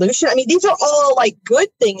Industrial Revolution. I mean, these are all like good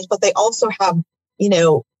things, but they also have,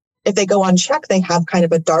 if they go unchecked, they have kind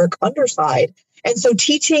of a dark underside. And so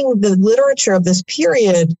teaching the literature of this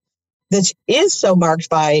period that is so marked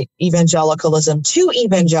by evangelicalism to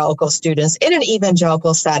evangelical students in an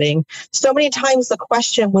evangelical setting, so many times the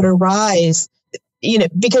question would arise,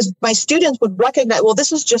 because my students would recognize, well,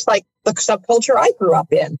 this is just like the subculture I grew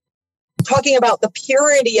up in, talking about the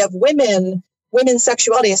purity of women's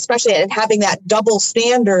sexuality, especially, and having that double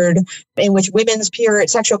standard in which women's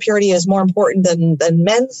sexual purity is more important than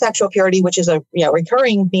men's sexual purity, which is a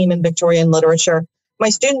recurring theme in Victorian literature. My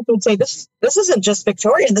students would say, this isn't just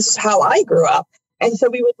Victorian, this is how I grew up. And so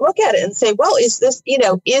we would look at it and say, well, is this,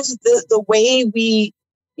 is the way we,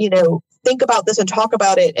 think about this and talk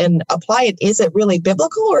about it and apply it, is it really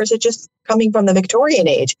biblical, or is it just coming from the Victorian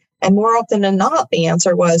age? And more often than not, the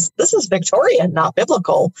answer was, this is Victorian, not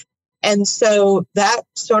biblical. And so that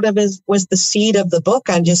sort of was the seed of the book.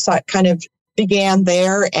 I just kind of began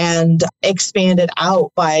there and expanded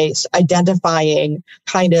out by identifying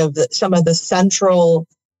kind of some of the central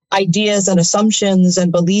ideas and assumptions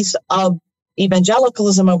and beliefs of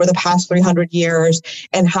evangelicalism over the past 300 years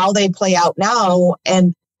and how they play out now,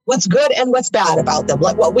 and what's good and what's bad about them,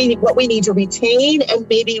 like what we need to retain, and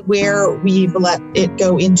maybe where we've let it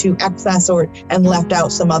go into excess and left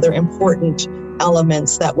out some other important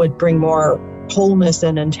elements that would bring more wholeness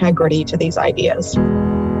and integrity to these ideas.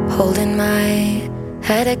 Holding my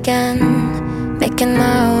head again, making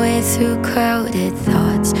my way through crowded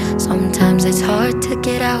thoughts. Sometimes it's hard to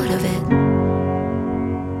get out of it.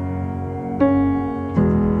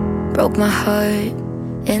 Broke my heart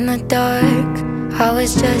in the dark. I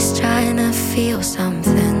was just trying to feel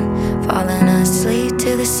something, falling asleep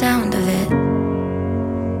to the sound of it.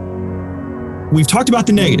 We've talked about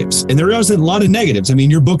the negatives, and there is a lot of negatives. I mean,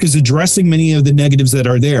 your book is addressing many of the negatives that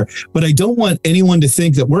are there, but I don't want anyone to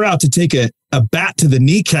think that we're out to take a bat to the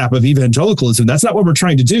kneecap of evangelicalism. That's not what we're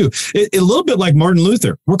trying to do. A little bit like Martin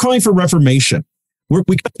Luther, we're calling for reformation.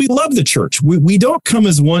 We love the church. We don't come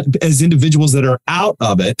as individuals that are out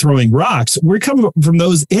of it throwing rocks. We're coming from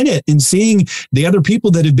those in it and seeing the other people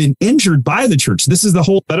that have been injured by the church. This is the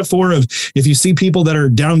whole metaphor of, if you see people that are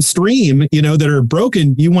downstream, that are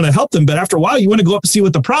broken, you want to help them. But after a while, you want to go up and see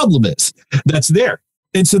what the problem is that's there.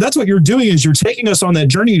 And so that's what you're doing, is you're taking us on that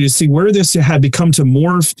journey to see where this had become to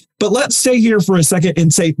morph. But let's stay here for a second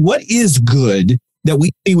and say, what is good that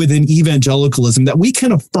we see within evangelicalism that we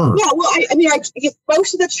can affirm? Yeah, well,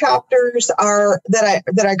 most of the chapters are that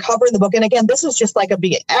I cover in the book, and again, this is just like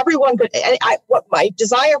everyone could. What my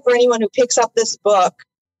desire for anyone who picks up this book,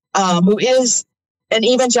 who is an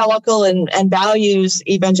evangelical and values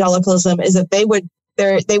evangelicalism, is that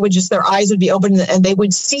their eyes would be open and they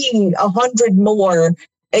would see 100 more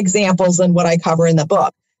examples than what I cover in the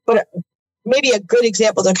book. But maybe a good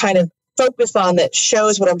example to kind of focus on that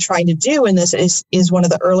shows what I'm trying to do in this is one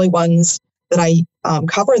of the early ones that I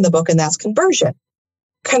cover in the book, and that's conversion.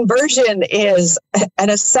 Conversion is an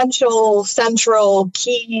essential, central,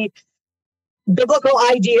 key biblical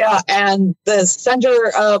idea and the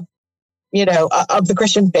center of the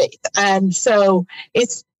Christian faith. And so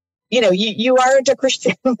it's, you aren't a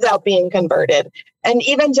Christian without being converted. And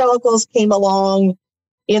evangelicals came along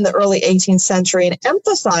in the early 18th century and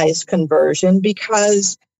emphasized conversion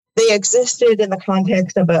because they existed in the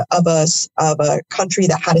context of a country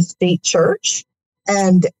that had a state church.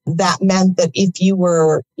 And that meant that if you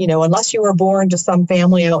were, unless you were born to some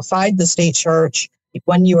family outside the state church,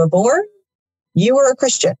 when you were born, you were a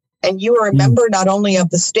Christian. And you were a member not only of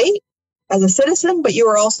the state as a citizen, but you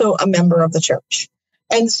were also a member of the church.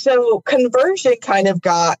 And so conversion kind of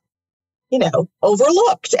got,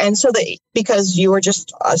 overlooked. And so because you were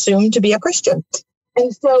just assumed to be a Christian.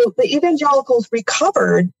 And so the evangelicals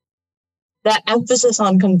recovered that emphasis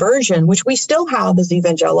on conversion, which we still have as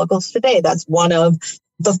evangelicals today. That's one of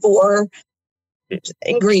the 4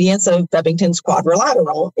 ingredients of Ebbington's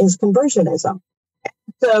quadrilateral, is conversionism.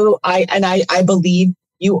 So I believe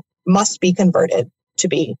you must be converted to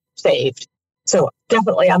be saved. So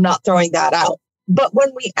definitely I'm not throwing that out. But when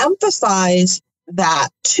we emphasize that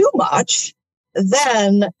too much,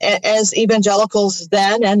 then as evangelicals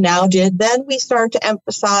then and now did, then we start to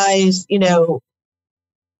emphasize,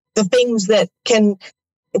 the things that can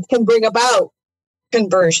bring about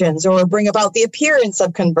conversions or bring about the appearance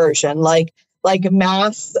of conversion, like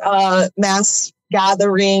mass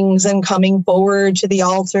gatherings and coming forward to the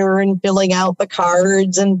altar and filling out the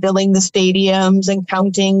cards and filling the stadiums and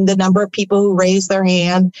counting the number of people who raise their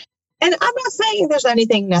hand. And I'm not saying there's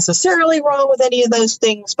anything necessarily wrong with any of those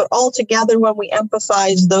things, but altogether, when we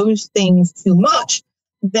emphasize those things too much,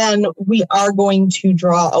 then we are going to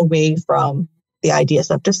draw away from the ideas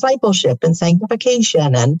of discipleship and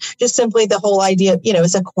sanctification, and just simply the whole idea,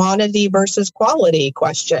 it's a quantity versus quality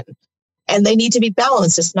question. And they need to be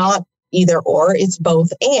balanced. It's not either or, it's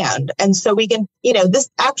both and. And so we can, this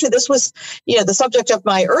was, the subject of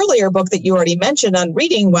my earlier book that you already mentioned on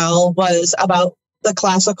Reading Well was about the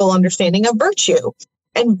classical understanding of virtue.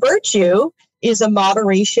 And virtue is a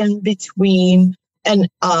moderation between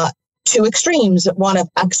two extremes, one of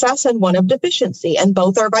excess and one of deficiency, and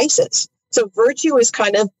both are vices. So virtue is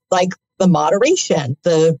kind of like the moderation,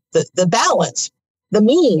 the balance, the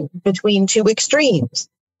mean between two extremes.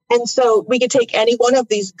 And so we could take any one of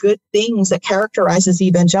these good things that characterizes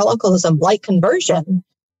evangelicalism, like conversion,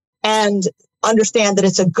 and understand that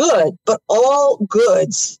it's a good, but all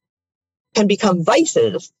goods can become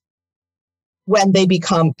vices when they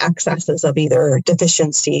become excesses of either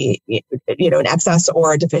deficiency, an excess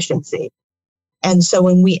or a deficiency. And so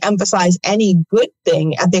when we emphasize any good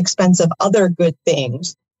thing at the expense of other good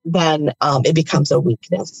things, then it becomes a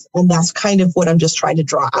weakness. And that's kind of what I'm just trying to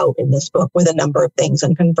draw out in this book with a number of things.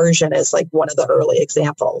 And conversion is like one of the early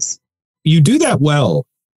examples. You do that well.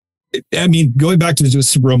 I mean, going back to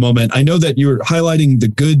just for a moment, I know that you're highlighting the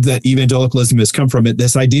good that evangelicalism has come from it.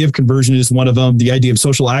 This idea of conversion is one of them. The idea of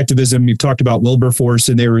social activism, you've talked about Wilberforce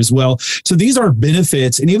in there as well. So these are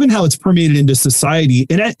benefits, and even how it's permeated into society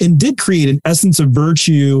and did create an essence of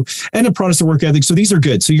virtue and a Protestant work ethic. So these are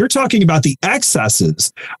good. So you're talking about the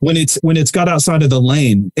excesses when it's got outside of the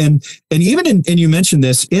lane. And even and you mentioned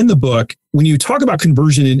this in the book, when you talk about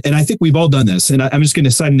conversion, and I think we've all done this, and I'm just going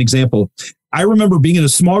to cite an example. I remember being in a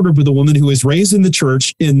small group with a woman who was raised in the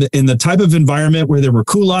church in the type of environment where there were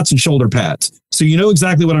culottes and shoulder pads. So you know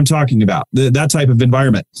exactly what I'm talking about, that type of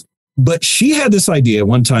environment. But she had this idea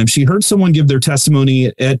one time. She heard someone give their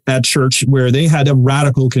testimony at church where they had a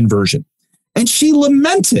radical conversion. And she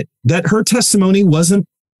lamented that her testimony wasn't,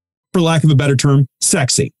 for lack of a better term,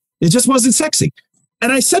 sexy. It just wasn't sexy.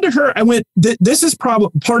 And I said to her, I went, this is part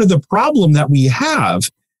of the problem that we have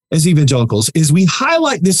as evangelicals, is we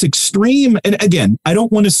highlight this extreme. And again, I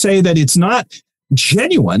don't want to say that it's not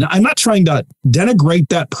genuine. I'm not trying to denigrate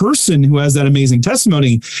that person who has that amazing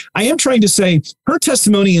testimony. I am trying to say her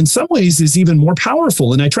testimony in some ways is even more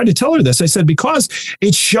powerful. And I tried to tell her this. I said, because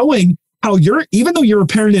it's showing how even though you're a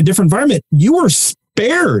parent in a different environment, you were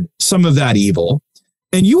spared some of that evil.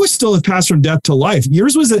 And you would still have passed from death to life.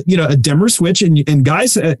 Yours was a dimmer switch, and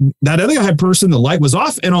guys, that other guy person, the light was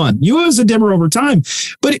off and on. You was a dimmer over time,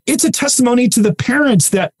 but it's a testimony to the parents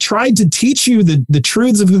that tried to teach you the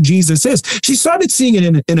truths of who Jesus is. She started seeing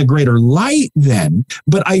it in a greater light then,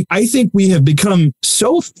 but I think we have become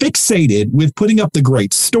so fixated with putting up the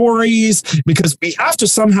great stories because we have to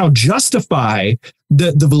somehow justify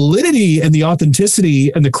the validity and the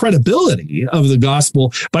authenticity and the credibility of the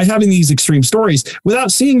gospel by having these extreme stories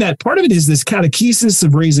without seeing that part of it is this catechesis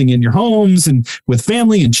of raising in your homes and with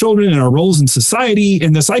family and children and our roles in society.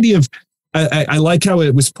 And this idea of, I like how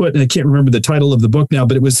it was put, and I can't remember the title of the book now,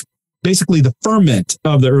 but it was basically the ferment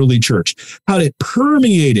of the early church, how it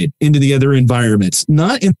permeated into the other environments,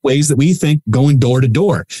 not in ways that we think going door to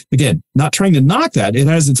door. Again, not trying to knock that. It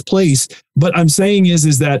has its place. But I'm saying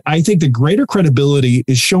is that I think the greater credibility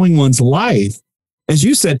is showing one's life, as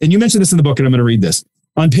you said, and you mentioned this in the book, and I'm going to read this.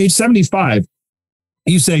 On page 75,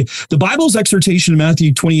 you say, the Bible's exhortation in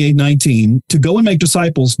Matthew 28:19 to go and make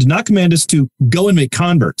disciples did not command us to go and make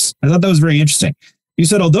converts. I thought that was very interesting. You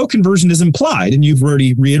said, although conversion is implied, and you've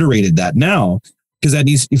already reiterated that now, because that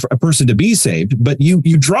needs a person to be saved, but you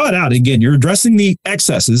draw it out. Again, you're addressing the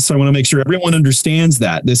excesses. So I want to make sure everyone understands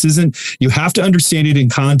that. This isn't, you have to understand it in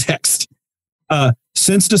context.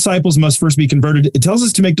 Since disciples must first be converted, it tells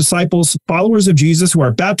us to make disciples, followers of Jesus who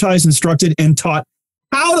are baptized, instructed, and taught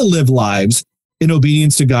how to live lives in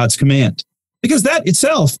obedience to God's command. Because that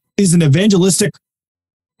itself is an evangelistic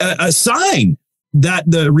a sign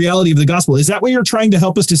the reality of the gospel? Is that what you're trying to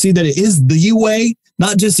help us to see, that it is the way,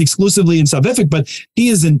 not just exclusively and salvific, but he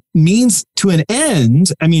is a means to an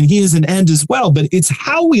end? I mean, he is an end as well, but it's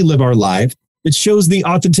how we live our life. It shows the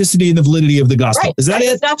authenticity and the validity of the gospel. Right. Is that it?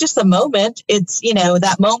 It's not just the moment. It's,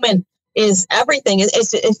 that moment is everything.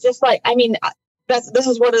 It's just like, I mean, this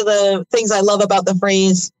is one of the things I love about the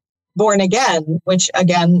phrase born again, which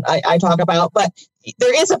again, I talk about, but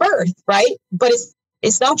there is a birth, right? But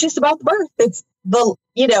it's not just about the birth. It's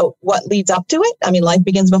what leads up to it. I mean, life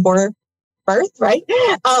begins before birth, right?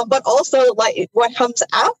 But also like what comes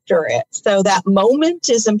after it. So that moment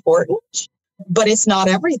is important, but it's not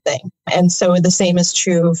everything. And so the same is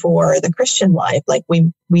true for the Christian life. Like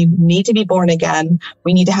we need to be born again.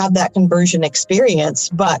 We need to have that conversion experience.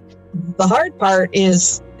 But the hard part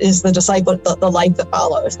is the life that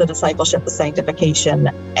follows, the discipleship, the sanctification.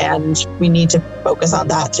 And we need to focus on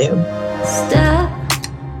that too. Stop,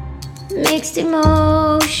 mixed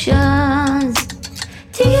emotions.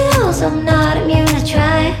 Do you know I'm not immune? I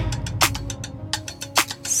try.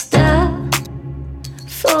 Stop,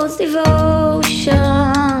 false devotion.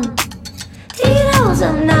 Do you know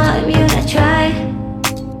I'm not immune? I try.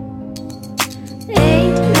 8,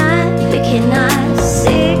 9, picking 9,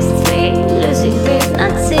 6, 3, losing grip,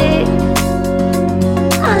 not sick.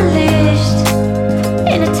 Unleashed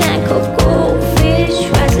in a tank of goldfish,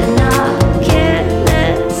 rising up,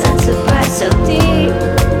 careless and surprised, so deep.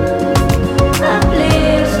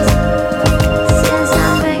 Uplift since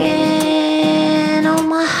I'm beginning on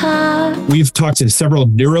my heart. We've talked to several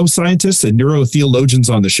neuroscientists and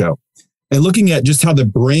neurotheologians on the show, and looking at just how the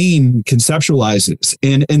brain conceptualizes.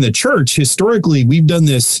 And in the church, historically, we've done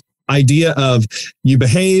this idea of you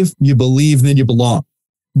behave, you believe, then you belong.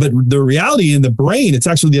 But the reality in the brain, it's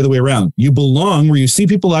actually the other way around. You belong where you see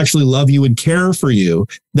people actually love you and care for you.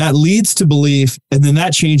 That leads to belief, and then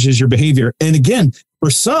that changes your behavior. And again, for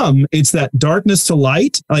some, it's that darkness to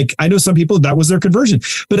light. Like I know some people, that was their conversion.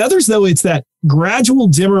 But others, though, it's that gradual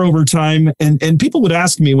dimmer over time. And people would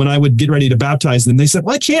ask me when I would get ready to baptize them, they said,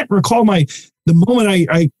 well, I can't recall the moment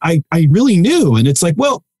I really knew. And it's like,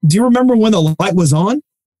 well, do you remember when the light was on?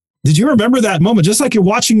 Did you remember that moment? Just like you're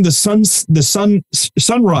watching the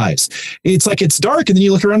sunrise. It's like it's dark, and then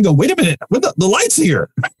you look around and go, wait a minute, the light's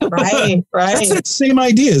here. Right. That's that same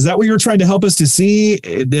idea. Is that what you're trying to help us to see?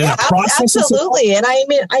 Yeah, absolutely. And I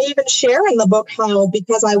mean, I even share in the book how,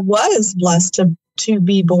 because I was blessed to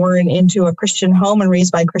be born into a Christian home and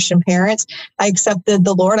raised by Christian parents, I accepted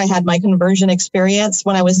the Lord. I had my conversion experience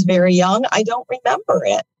when I was very young. I don't remember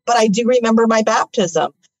it, but I do remember my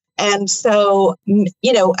baptism. And so,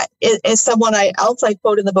 as someone else I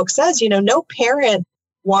quote in the book says, no parent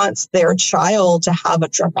wants their child to have a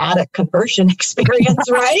dramatic conversion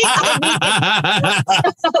experience, right?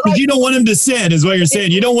 Like, you don't want him to sin, is what you're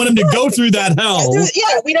saying. You don't want him to go through that hell.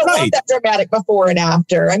 Yeah, we don't want that dramatic before and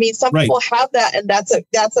after. I mean, some people have that, and that's a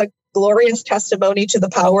glorious testimony to the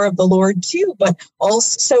power of the Lord too. But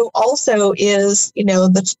also is,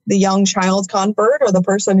 the young child convert, or the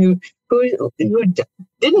person who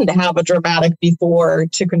didn't have a dramatic before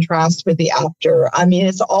to contrast with the after. I mean,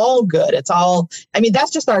 it's all good.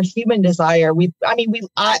 That's just our human desire.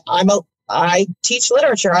 I teach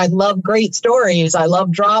literature. I love great stories. I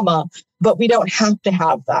love drama, but we don't have to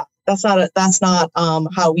have that. That's not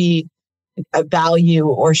how we value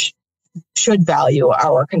or should value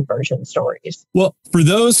our conversion stories. Well, for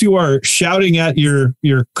those who are shouting at your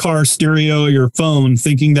car stereo, your phone,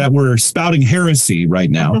 thinking that we're spouting heresy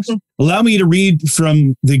right now, allow me to read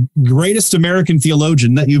from the greatest American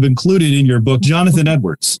theologian that you've included in your book, Jonathan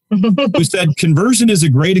Edwards, who said, conversion is a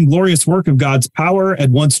great and glorious work of God's power, at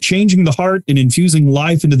once changing the heart and infusing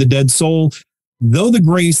life into the dead soul. Though the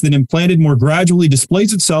grace that implanted more gradually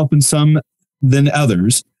displays itself in some than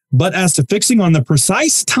others, but as to fixing on the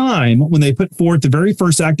precise time when they put forth the very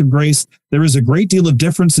first act of grace, there is a great deal of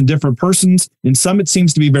difference in different persons. In some, it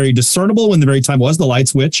seems to be very discernible when the very time was the light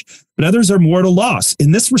switch, but others are more at a loss.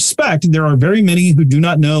 In this respect, there are very many who do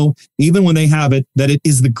not know, even when they have it, that it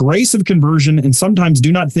is the grace of conversion, and sometimes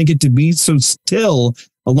do not think it to be so still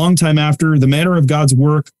a long time after. The manner of God's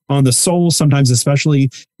work on the soul, sometimes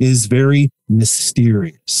especially, is very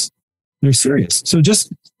mysterious. They're serious. So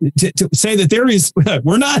just to say that there is,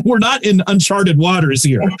 we're not in uncharted waters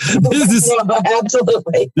here.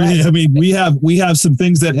 Absolutely. I mean, we have some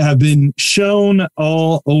things that have been shown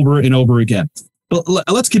all over and over again. But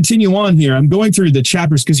let's continue on here. I'm going through the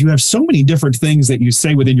chapters because you have so many different things that you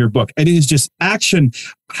say within your book. It is just action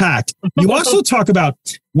packed. You also talk about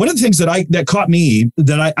one of the things that caught me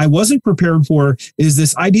that I wasn't prepared for is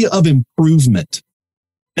this idea of improvement.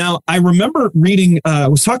 Now, I remember reading, I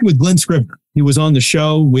was talking with Glenn Scribner. He was on the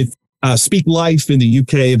show with Speak Life in the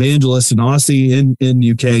UK, evangelist and Aussie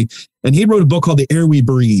in UK. And he wrote a book called The Air We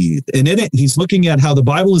Breathe. And in it, he's looking at how the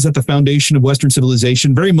Bible is at the foundation of Western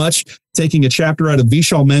civilization, very much taking a chapter out of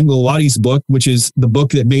Vishal Mangalwadi's book, which is the book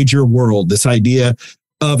that made your world, this idea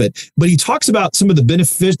of it. But he talks about some of the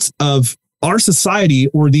benefits of our society,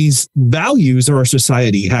 or these values our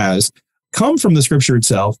society has, come from the scripture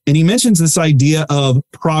itself. And he mentions this idea of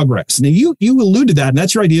progress. Now, you alluded to that, and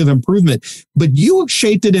that's your idea of improvement, but you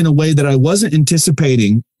shaped it in a way that I wasn't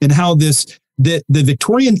anticipating, and how the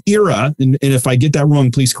Victorian era, and if I get that wrong,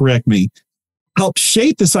 please correct me, helped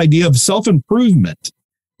shape this idea of self-improvement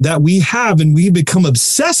that we have, and we become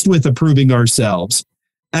obsessed with improving ourselves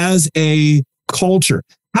as a culture.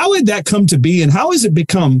 How did that come to be, and how has it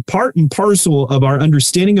become part and parcel of our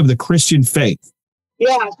understanding of the Christian faith?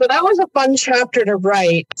 Yeah, so that was a fun chapter to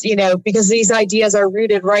write, because these ideas are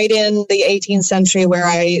rooted right in the 18th century, where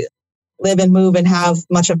I live and move and have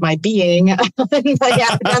much of my being in my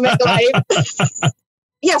academic life.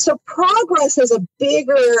 Yeah, so progress is a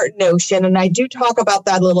bigger notion, and I do talk about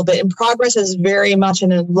that a little bit. And progress is very much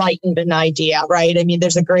an Enlightenment idea, right? I mean,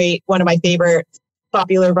 there's one of my favorite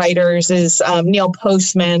popular writers is Neil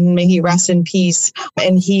Postman, may he rest in peace.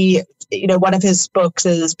 And he, one of his books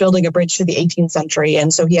is Building a Bridge to the 18th Century.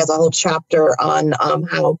 And so he has a whole chapter on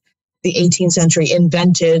how the 18th century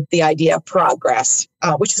invented the idea of progress,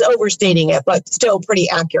 which is overstating it, but still pretty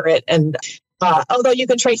accurate. And although you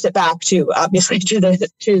can trace it back to, obviously, to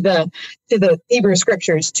the Hebrew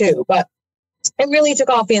scriptures too, but it really took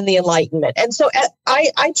off in the Enlightenment. And so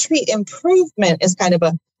I treat improvement as kind of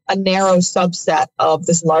a narrow subset of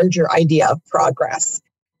this larger idea of progress.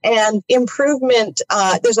 And improvement,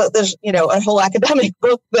 there's a whole academic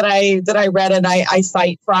book that I read and I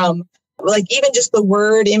cite from, like, even just the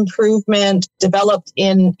word improvement developed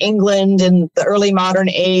in England in the early modern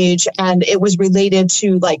age, and it was related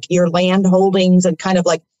to like your land holdings and kind of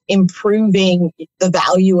like improving the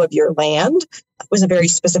value of your land. It was a very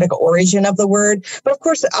specific origin of the word, but of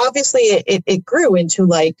course, obviously, it grew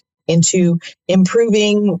into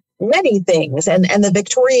improving many things. And the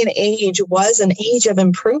Victorian age was an age of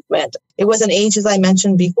improvement. It was an age, as I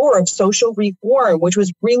mentioned before, of social reform, which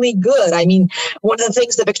was really good. I mean, one of the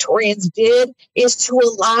things the Victorians did is to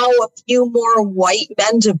allow a few more white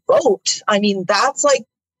men to vote. I mean, that's like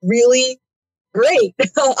really great.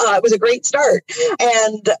 It was a great start.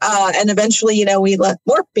 And eventually, we let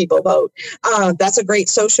more people vote. That's a great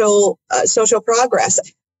social progress.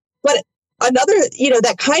 But another,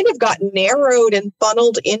 that kind of got narrowed and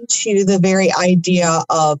funneled into the very idea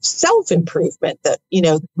of self-improvement that,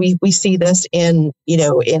 we see this in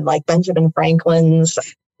like Benjamin Franklin's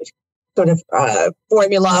sort of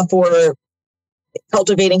formula for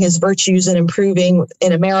cultivating his virtues and improving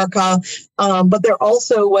in America. But there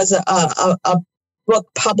also was a book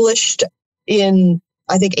published in,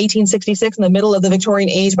 I think, 1866 in the middle of the Victorian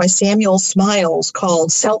age by Samuel Smiles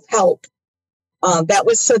called Self-Help. That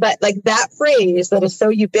was so that, like, that phrase that is so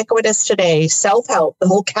ubiquitous today, self-help, the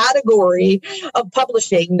whole category of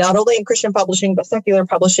publishing, not only in Christian publishing, but secular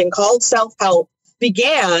publishing, called self-help,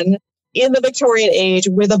 began in the Victorian age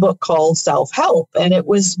with a book called Self-Help. And it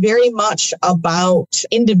was very much about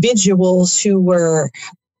individuals who were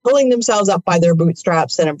pulling themselves up by their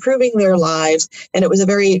bootstraps and improving their lives. And it was a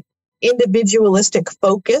very individualistic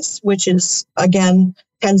focus, which is, again,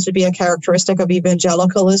 tends to be a characteristic of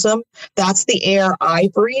evangelicalism. That's the air I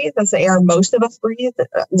breathe. That's the air most of us breathe,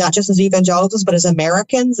 not just as evangelicals, but as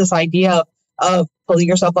Americans. This idea of pulling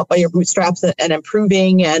yourself up by your bootstraps and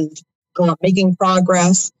improving and making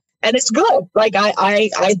progress. And it's good. Like,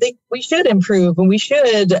 I think we should improve and we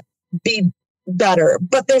should be better.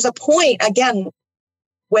 But there's a point, again,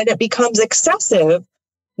 when it becomes excessive,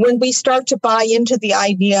 when we start to buy into the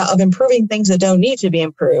idea of improving things that don't need to be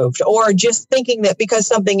improved, or just thinking that because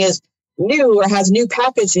something is new or has new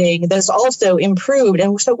packaging, that's also improved.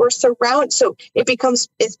 And so we're surrounded. So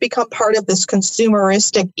it's become part of this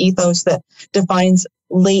consumeristic ethos that defines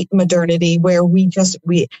late modernity, where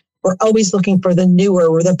we're always looking for the newer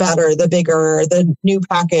or the better, the bigger, the new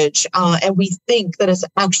package. And we think that it's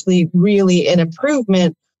actually really an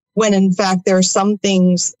improvement, when in fact there are some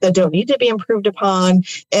things that don't need to be improved upon.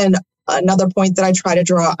 And another point that I try to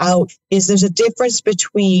draw out is there's a difference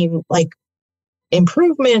between like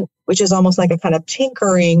improvement, which is almost like a kind of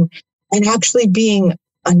tinkering, and actually being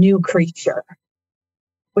a new creature,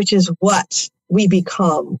 which is what we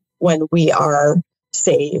become when we are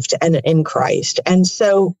saved and in Christ. And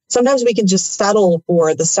so sometimes we can just settle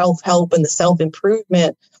for the self-help and the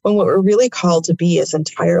self-improvement, when what we're really called to be is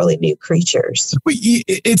entirely new creatures.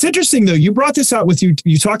 It's interesting, though. You brought this out with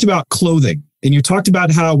you talked about clothing And you talked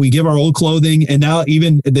about how we give our old clothing, and now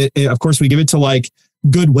even, of course, we give it to like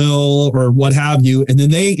Goodwill or what have you, and then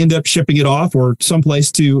they end up shipping it off or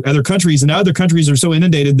someplace to other countries. And now other countries are so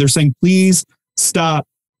inundated, they're saying, please stop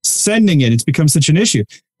sending it. It's become such an issue.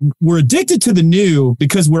 We're addicted to the new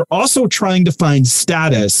because we're also trying to find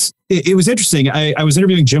status. It was interesting. I was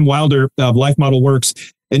interviewing Jim Wilder of Life Model Works,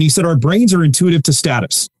 and he said, our brains are intuitive to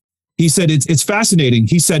status. He said, it's fascinating.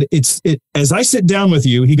 He said, as I sit down with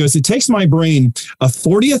you, he goes, it takes my brain a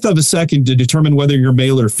 40th of a second to determine whether you're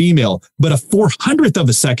male or female, but a 400th of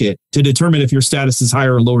a second to determine if your status is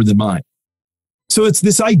higher or lower than mine. So it's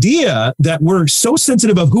this idea that we're so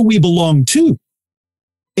sensitive of who we belong to.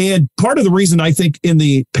 And part of the reason I think in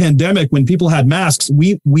the pandemic, when people had masks,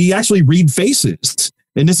 we actually read faces.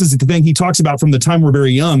 And this is the thing he talks about from the time we're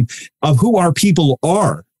very young of who our people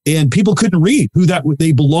are. And people couldn't read who that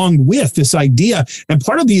they belonged with, this idea. And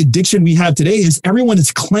part of the addiction we have today is everyone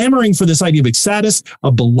is clamoring for this idea of status,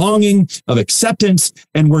 of belonging, of acceptance.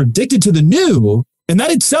 And we're addicted to the new. And that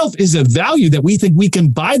itself is a value that we think we can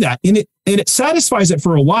buy that. And it satisfies it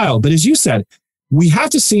for a while. But as you said, we have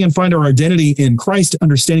to see and find our identity in Christ,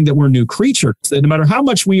 understanding that we're new creatures. That no matter how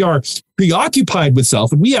much we are preoccupied with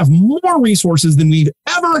self, and we have more resources than we've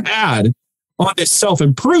ever had on this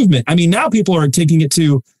self-improvement. I mean, now people are taking it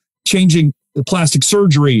to changing the plastic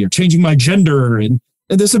surgery or changing my gender and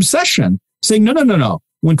this obsession, saying, no.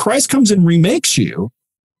 When Christ comes and remakes you,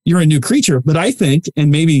 you're a new creature. But I think,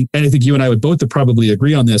 and I think you and I would both probably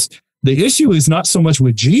agree on this, the issue is not so much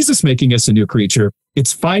with Jesus making us a new creature.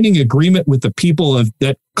 It's finding agreement with the people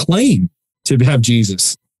that claim to have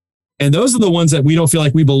Jesus. And those are the ones that we don't feel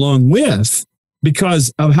like we belong with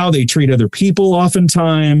because of how they treat other people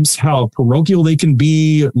oftentimes, how parochial they can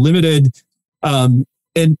be, limited. And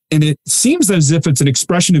it seems as if it's an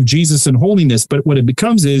expression of Jesus and holiness, but what it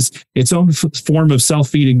becomes is its own form of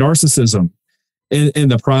self-feeding narcissism in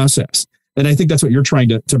the process. And I think that's what you're trying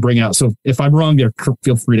to bring out. So if I'm wrong there,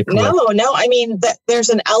 feel free to correct. No. I mean, there's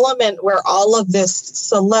an element where all of this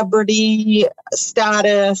celebrity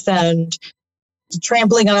status and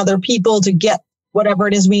trampling on other people to get whatever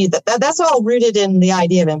it is we need, that's all rooted in the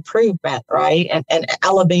idea of improvement, right? And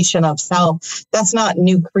elevation of self. That's not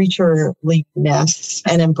new creatureliness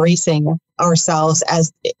and embracing ourselves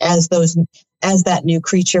as that new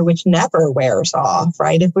creature, which never wears off,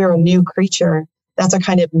 right? If we're a new creature, that's a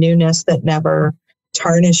kind of newness that never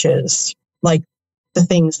tarnishes, like the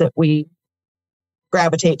things that we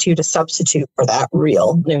gravitate to substitute for that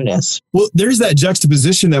real newness. Well, there's that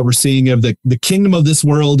juxtaposition that we're seeing of the kingdom of this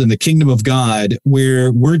world and the kingdom of God,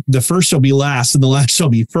 where the first shall be last and the last shall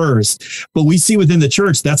be first. But we see within the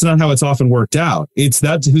church, that's not how it's often worked out. It's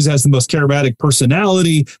that who has the most charismatic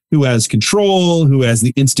personality, who has control, who has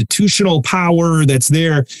the institutional power that's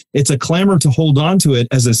there. It's a clamor to hold on to it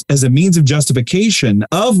as a means of justification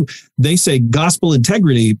of, they say, gospel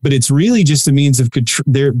integrity, but it's really just a means of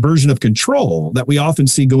their version of control that we often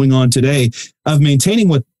see going on today, of maintaining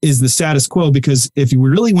what is the status quo. Because if you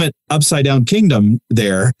really went upside down kingdom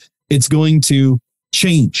there, it's going to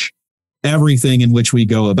change everything in which we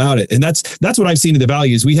go about it. And that's what I've seen in the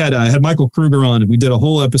values. We had Michael Kruger on, and we did a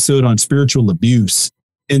whole episode on spiritual abuse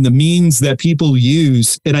and the means that people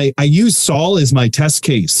use. And I use Saul as my test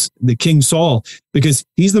case, the King Saul, because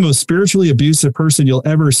he's the most spiritually abusive person you'll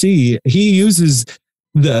ever see. He uses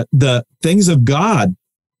the things of God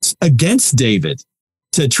against David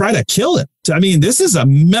to try to kill him. I mean, this is a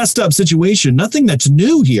messed up situation, nothing that's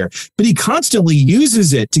new here, but he constantly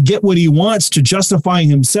uses it to get what he wants, to justify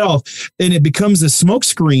himself. And it becomes a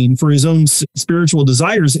smokescreen for his own spiritual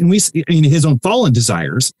desires. And his own fallen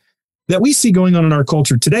desires that we see going on in our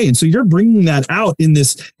culture today. And so you're bringing that out in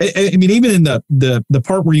this. I mean, even in the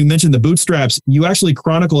part where you mentioned the bootstraps, you actually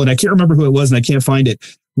chronicle, and I can't remember who it was and I can't find it,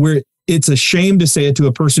 where it's a shame to say it to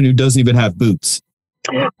a person who doesn't even have boots.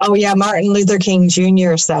 Oh yeah, Martin Luther King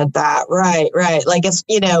Jr. said that. Right. Like it's,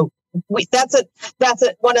 that's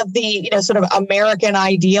one of the, sort of American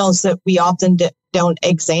ideals that we often don't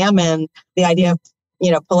examine. The idea of,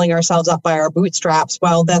 pulling ourselves up by our bootstraps.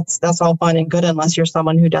 Well, that's all fine and good unless you're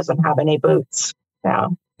someone who doesn't have any boots. Yeah.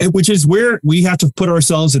 Which is where we have to put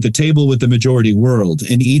ourselves at the table with the majority world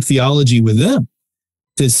and eat theology with them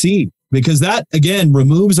to see. Because that, again,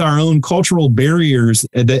 removes our own cultural barriers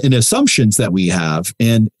and assumptions that we have.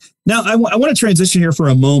 And now I want to transition here for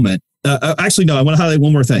a moment. Actually, no, I want to highlight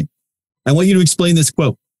one more thing. I want you to explain this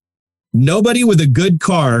quote. Nobody with a good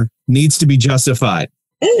car needs to be justified.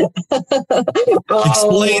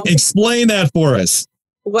 Explain that for us.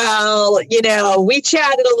 Well, we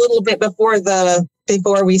chatted a little bit before the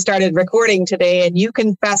before we started recording today, and you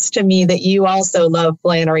confessed to me that you also love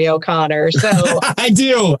Flannery O'Connor. So I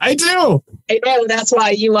do. I know that's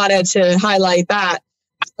why you wanted to highlight that.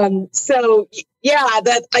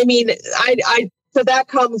 So that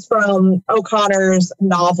comes from O'Connor's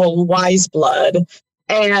novel Wise Blood,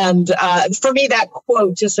 and for me, that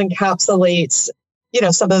quote just encapsulates,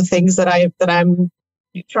 some of the things that I'm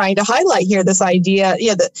trying to highlight here. This idea,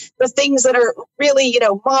 the things that are really,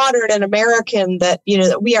 modern and American, that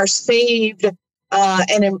that we are saved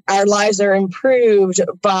and our lives are improved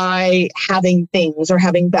by having things or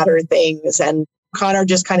having better things, and Connor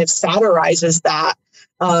just kind of satirizes that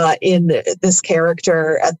in this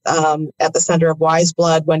character at the center of Wise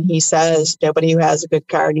Blood when he says nobody who has a good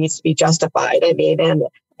car needs to be justified. I mean, and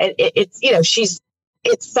it's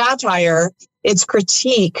it's satire, it's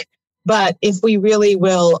critique, but if we really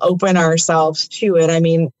will open ourselves to it, I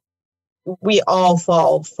mean, we all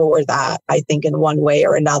fall for that, I think, in one way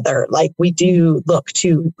or another. Like, we do look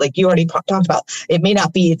to, like you already talked about, it may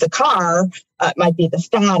not be the car, it might be the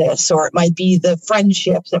status, or it might be the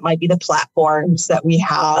friendships, it might be the platforms that we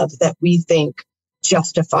have that we think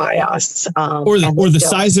justify us. Or the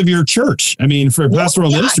size of your church. I mean, for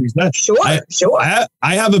pastoral ministries, sure.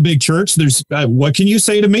 I have a big church. There's what can you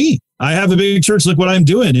say to me? I have a big church. Look what I'm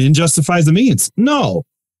doing. And it justifies the means. No.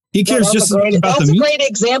 He cares just about the means. That's a great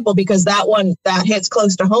example, because that hits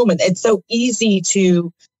close to home, and it's so easy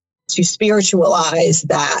to spiritualize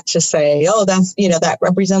that, to say, oh, that's, that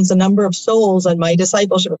represents a number of souls and my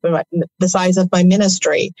discipleship, the size of my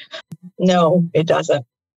ministry. No, it doesn't.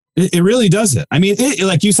 It really doesn't. I mean,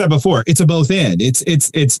 like you said before, it's a both end.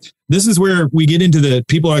 It's this is where we get into the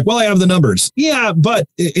people are like, well, I have the numbers. Yeah, but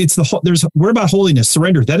we're about holiness,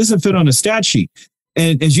 surrender. That doesn't fit on a stat sheet.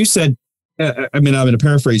 And as you said, I mean, I'm going to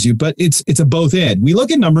paraphrase you, but it's a both end. We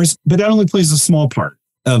look at numbers, but that only plays a small part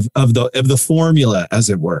of the formula, as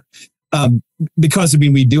it were. Because I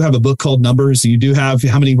mean, we do have a book called Numbers. You do have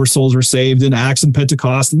how many souls were saved in Acts and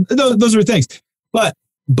Pentecost, and those are things. But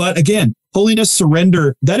again, holiness,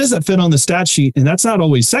 surrender, that doesn't fit on the stat sheet, and that's not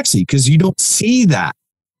always sexy because you don't see that.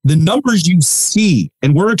 The numbers you see,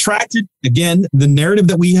 and we're attracted, again, the narrative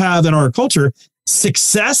that we have in our culture,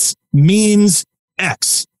 success means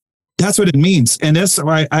X. That's what it means. And that's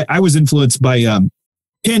why I was influenced by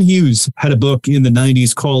Ken Hughes had a book in the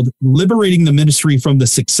 90s called Liberating the Ministry from the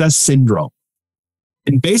Success Syndrome.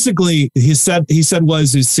 And basically, he said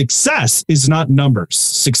success is not numbers.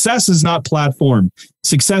 Success is not platform.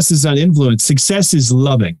 Success is not influence. Success is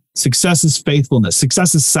loving. Success is faithfulness.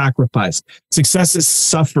 Success is sacrifice. Success is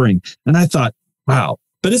suffering. And I thought, wow,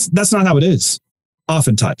 but that's not how it is.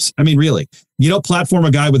 Oftentimes, I mean, really, you don't platform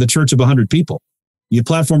a guy with a church of 100 people. You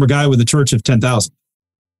platform a guy with a church of 10,000.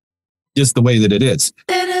 Just the way that it is.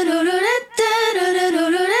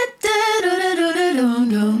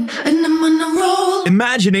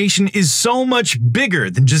 Imagination is so much bigger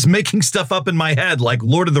than just making stuff up in my head like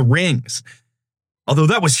Lord of the Rings. Although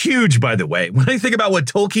that was huge, by the way. When I think about what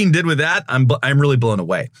Tolkien did with that, I'm really blown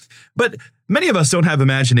away. But many of us don't have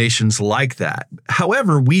imaginations like that.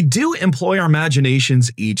 However, we do employ our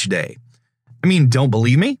imaginations each day. I mean, don't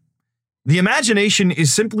believe me? The imagination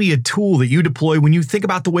is simply a tool that you deploy when you think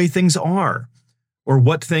about the way things are, or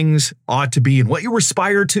what things ought to be and what you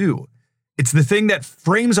aspire to. It's the thing that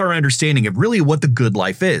frames our understanding of really what the good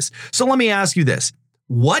life is. So let me ask you this.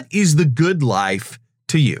 What is the good life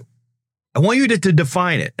to you? I want you to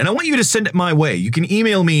define it, and I want you to send it my way. You can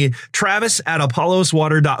email me,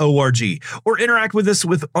 travis@apolloswater.org, or interact with us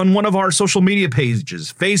on one of our social media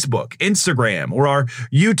pages, Facebook, Instagram, or our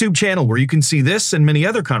YouTube channel, where you can see this and many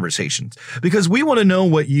other conversations, because we want to know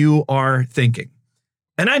what you are thinking.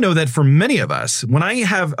 And I know that for many of us, when I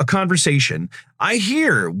have a conversation, I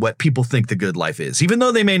hear what people think the good life is, even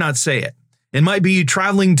though they may not say it. It might be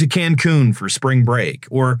traveling to Cancun for spring break,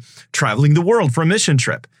 or traveling the world for a mission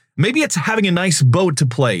trip. Maybe it's having a nice boat to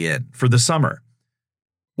play in for the summer.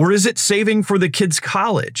 Or is it saving for the kids'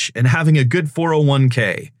 college and having a good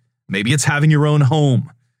 401k? Maybe it's having your own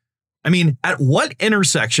home. I mean, at what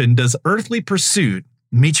intersection does earthly pursuit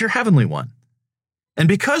meet your heavenly one? And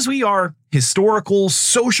because we are historical,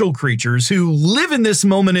 social creatures who live in this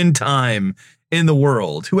moment in time in the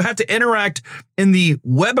world, who have to interact in the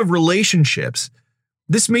web of relationships,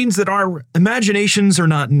 this means that our imaginations are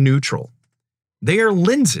not neutral. They are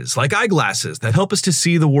lenses, like eyeglasses, that help us to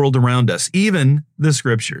see the world around us, even the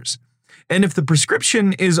scriptures. And if the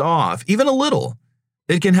prescription is off, even a little,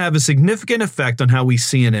 it can have a significant effect on how we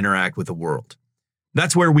see and interact with the world.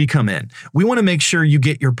 That's where we come in. We want to make sure you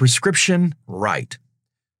get your prescription right.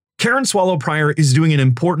 Karen Swallow Prior is doing an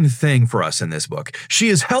important thing for us in this book. She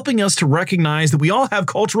is helping us to recognize that we all have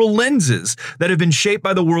cultural lenses that have been shaped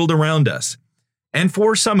by the world around us. And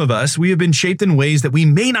for some of us, we have been shaped in ways that we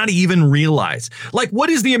may not even realize. Like,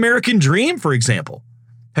 what is the American dream, for example?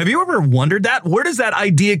 Have you ever wondered that? Where does that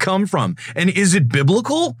idea come from? And is it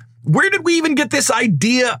biblical? Where did we even get this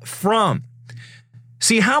idea from?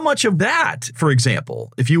 See, how much of that, for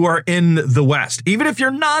example, if you are in the West, even if you're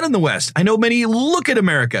not in the West, I know many look at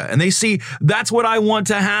America and they see that's what I want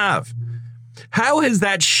to have. How has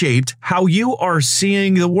that shaped how you are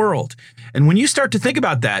seeing the world? And when you start to think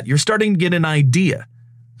about that, you're starting to get an idea.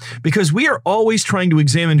 Because we are always trying to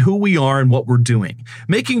examine who we are and what we're doing,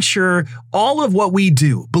 making sure all of what we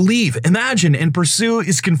do, believe, imagine, and pursue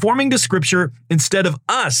is conforming to Scripture instead of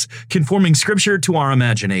us conforming Scripture to our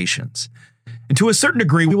imaginations. And to a certain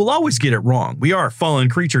degree, we will always get it wrong. We are fallen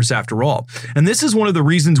creatures after all. And this is one of the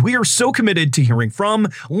reasons we are so committed to hearing from,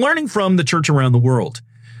 learning from the church around the world.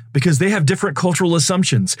 Because they have different cultural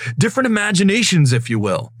assumptions, different imaginations, if you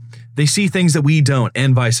will. They see things that we don't,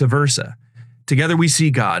 and vice versa. Together we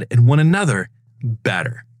see God and one another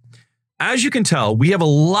better. As you can tell, we have a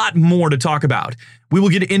lot more to talk about. We will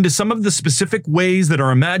get into some of the specific ways that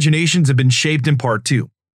our imaginations have been shaped in part 2.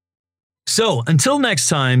 So until next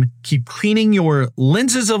time, keep cleaning your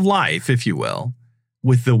lenses of life, if you will,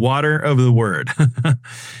 with the water of the Word.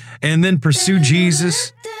 And then pursue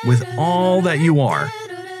Jesus with all that you are,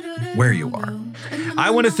 where you are.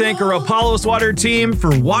 I want to thank our Apollos Water team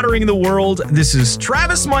for watering the world. This is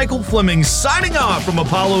Travis Michael Fleming signing off from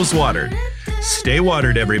Apollos Watered. Stay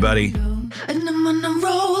watered, everybody.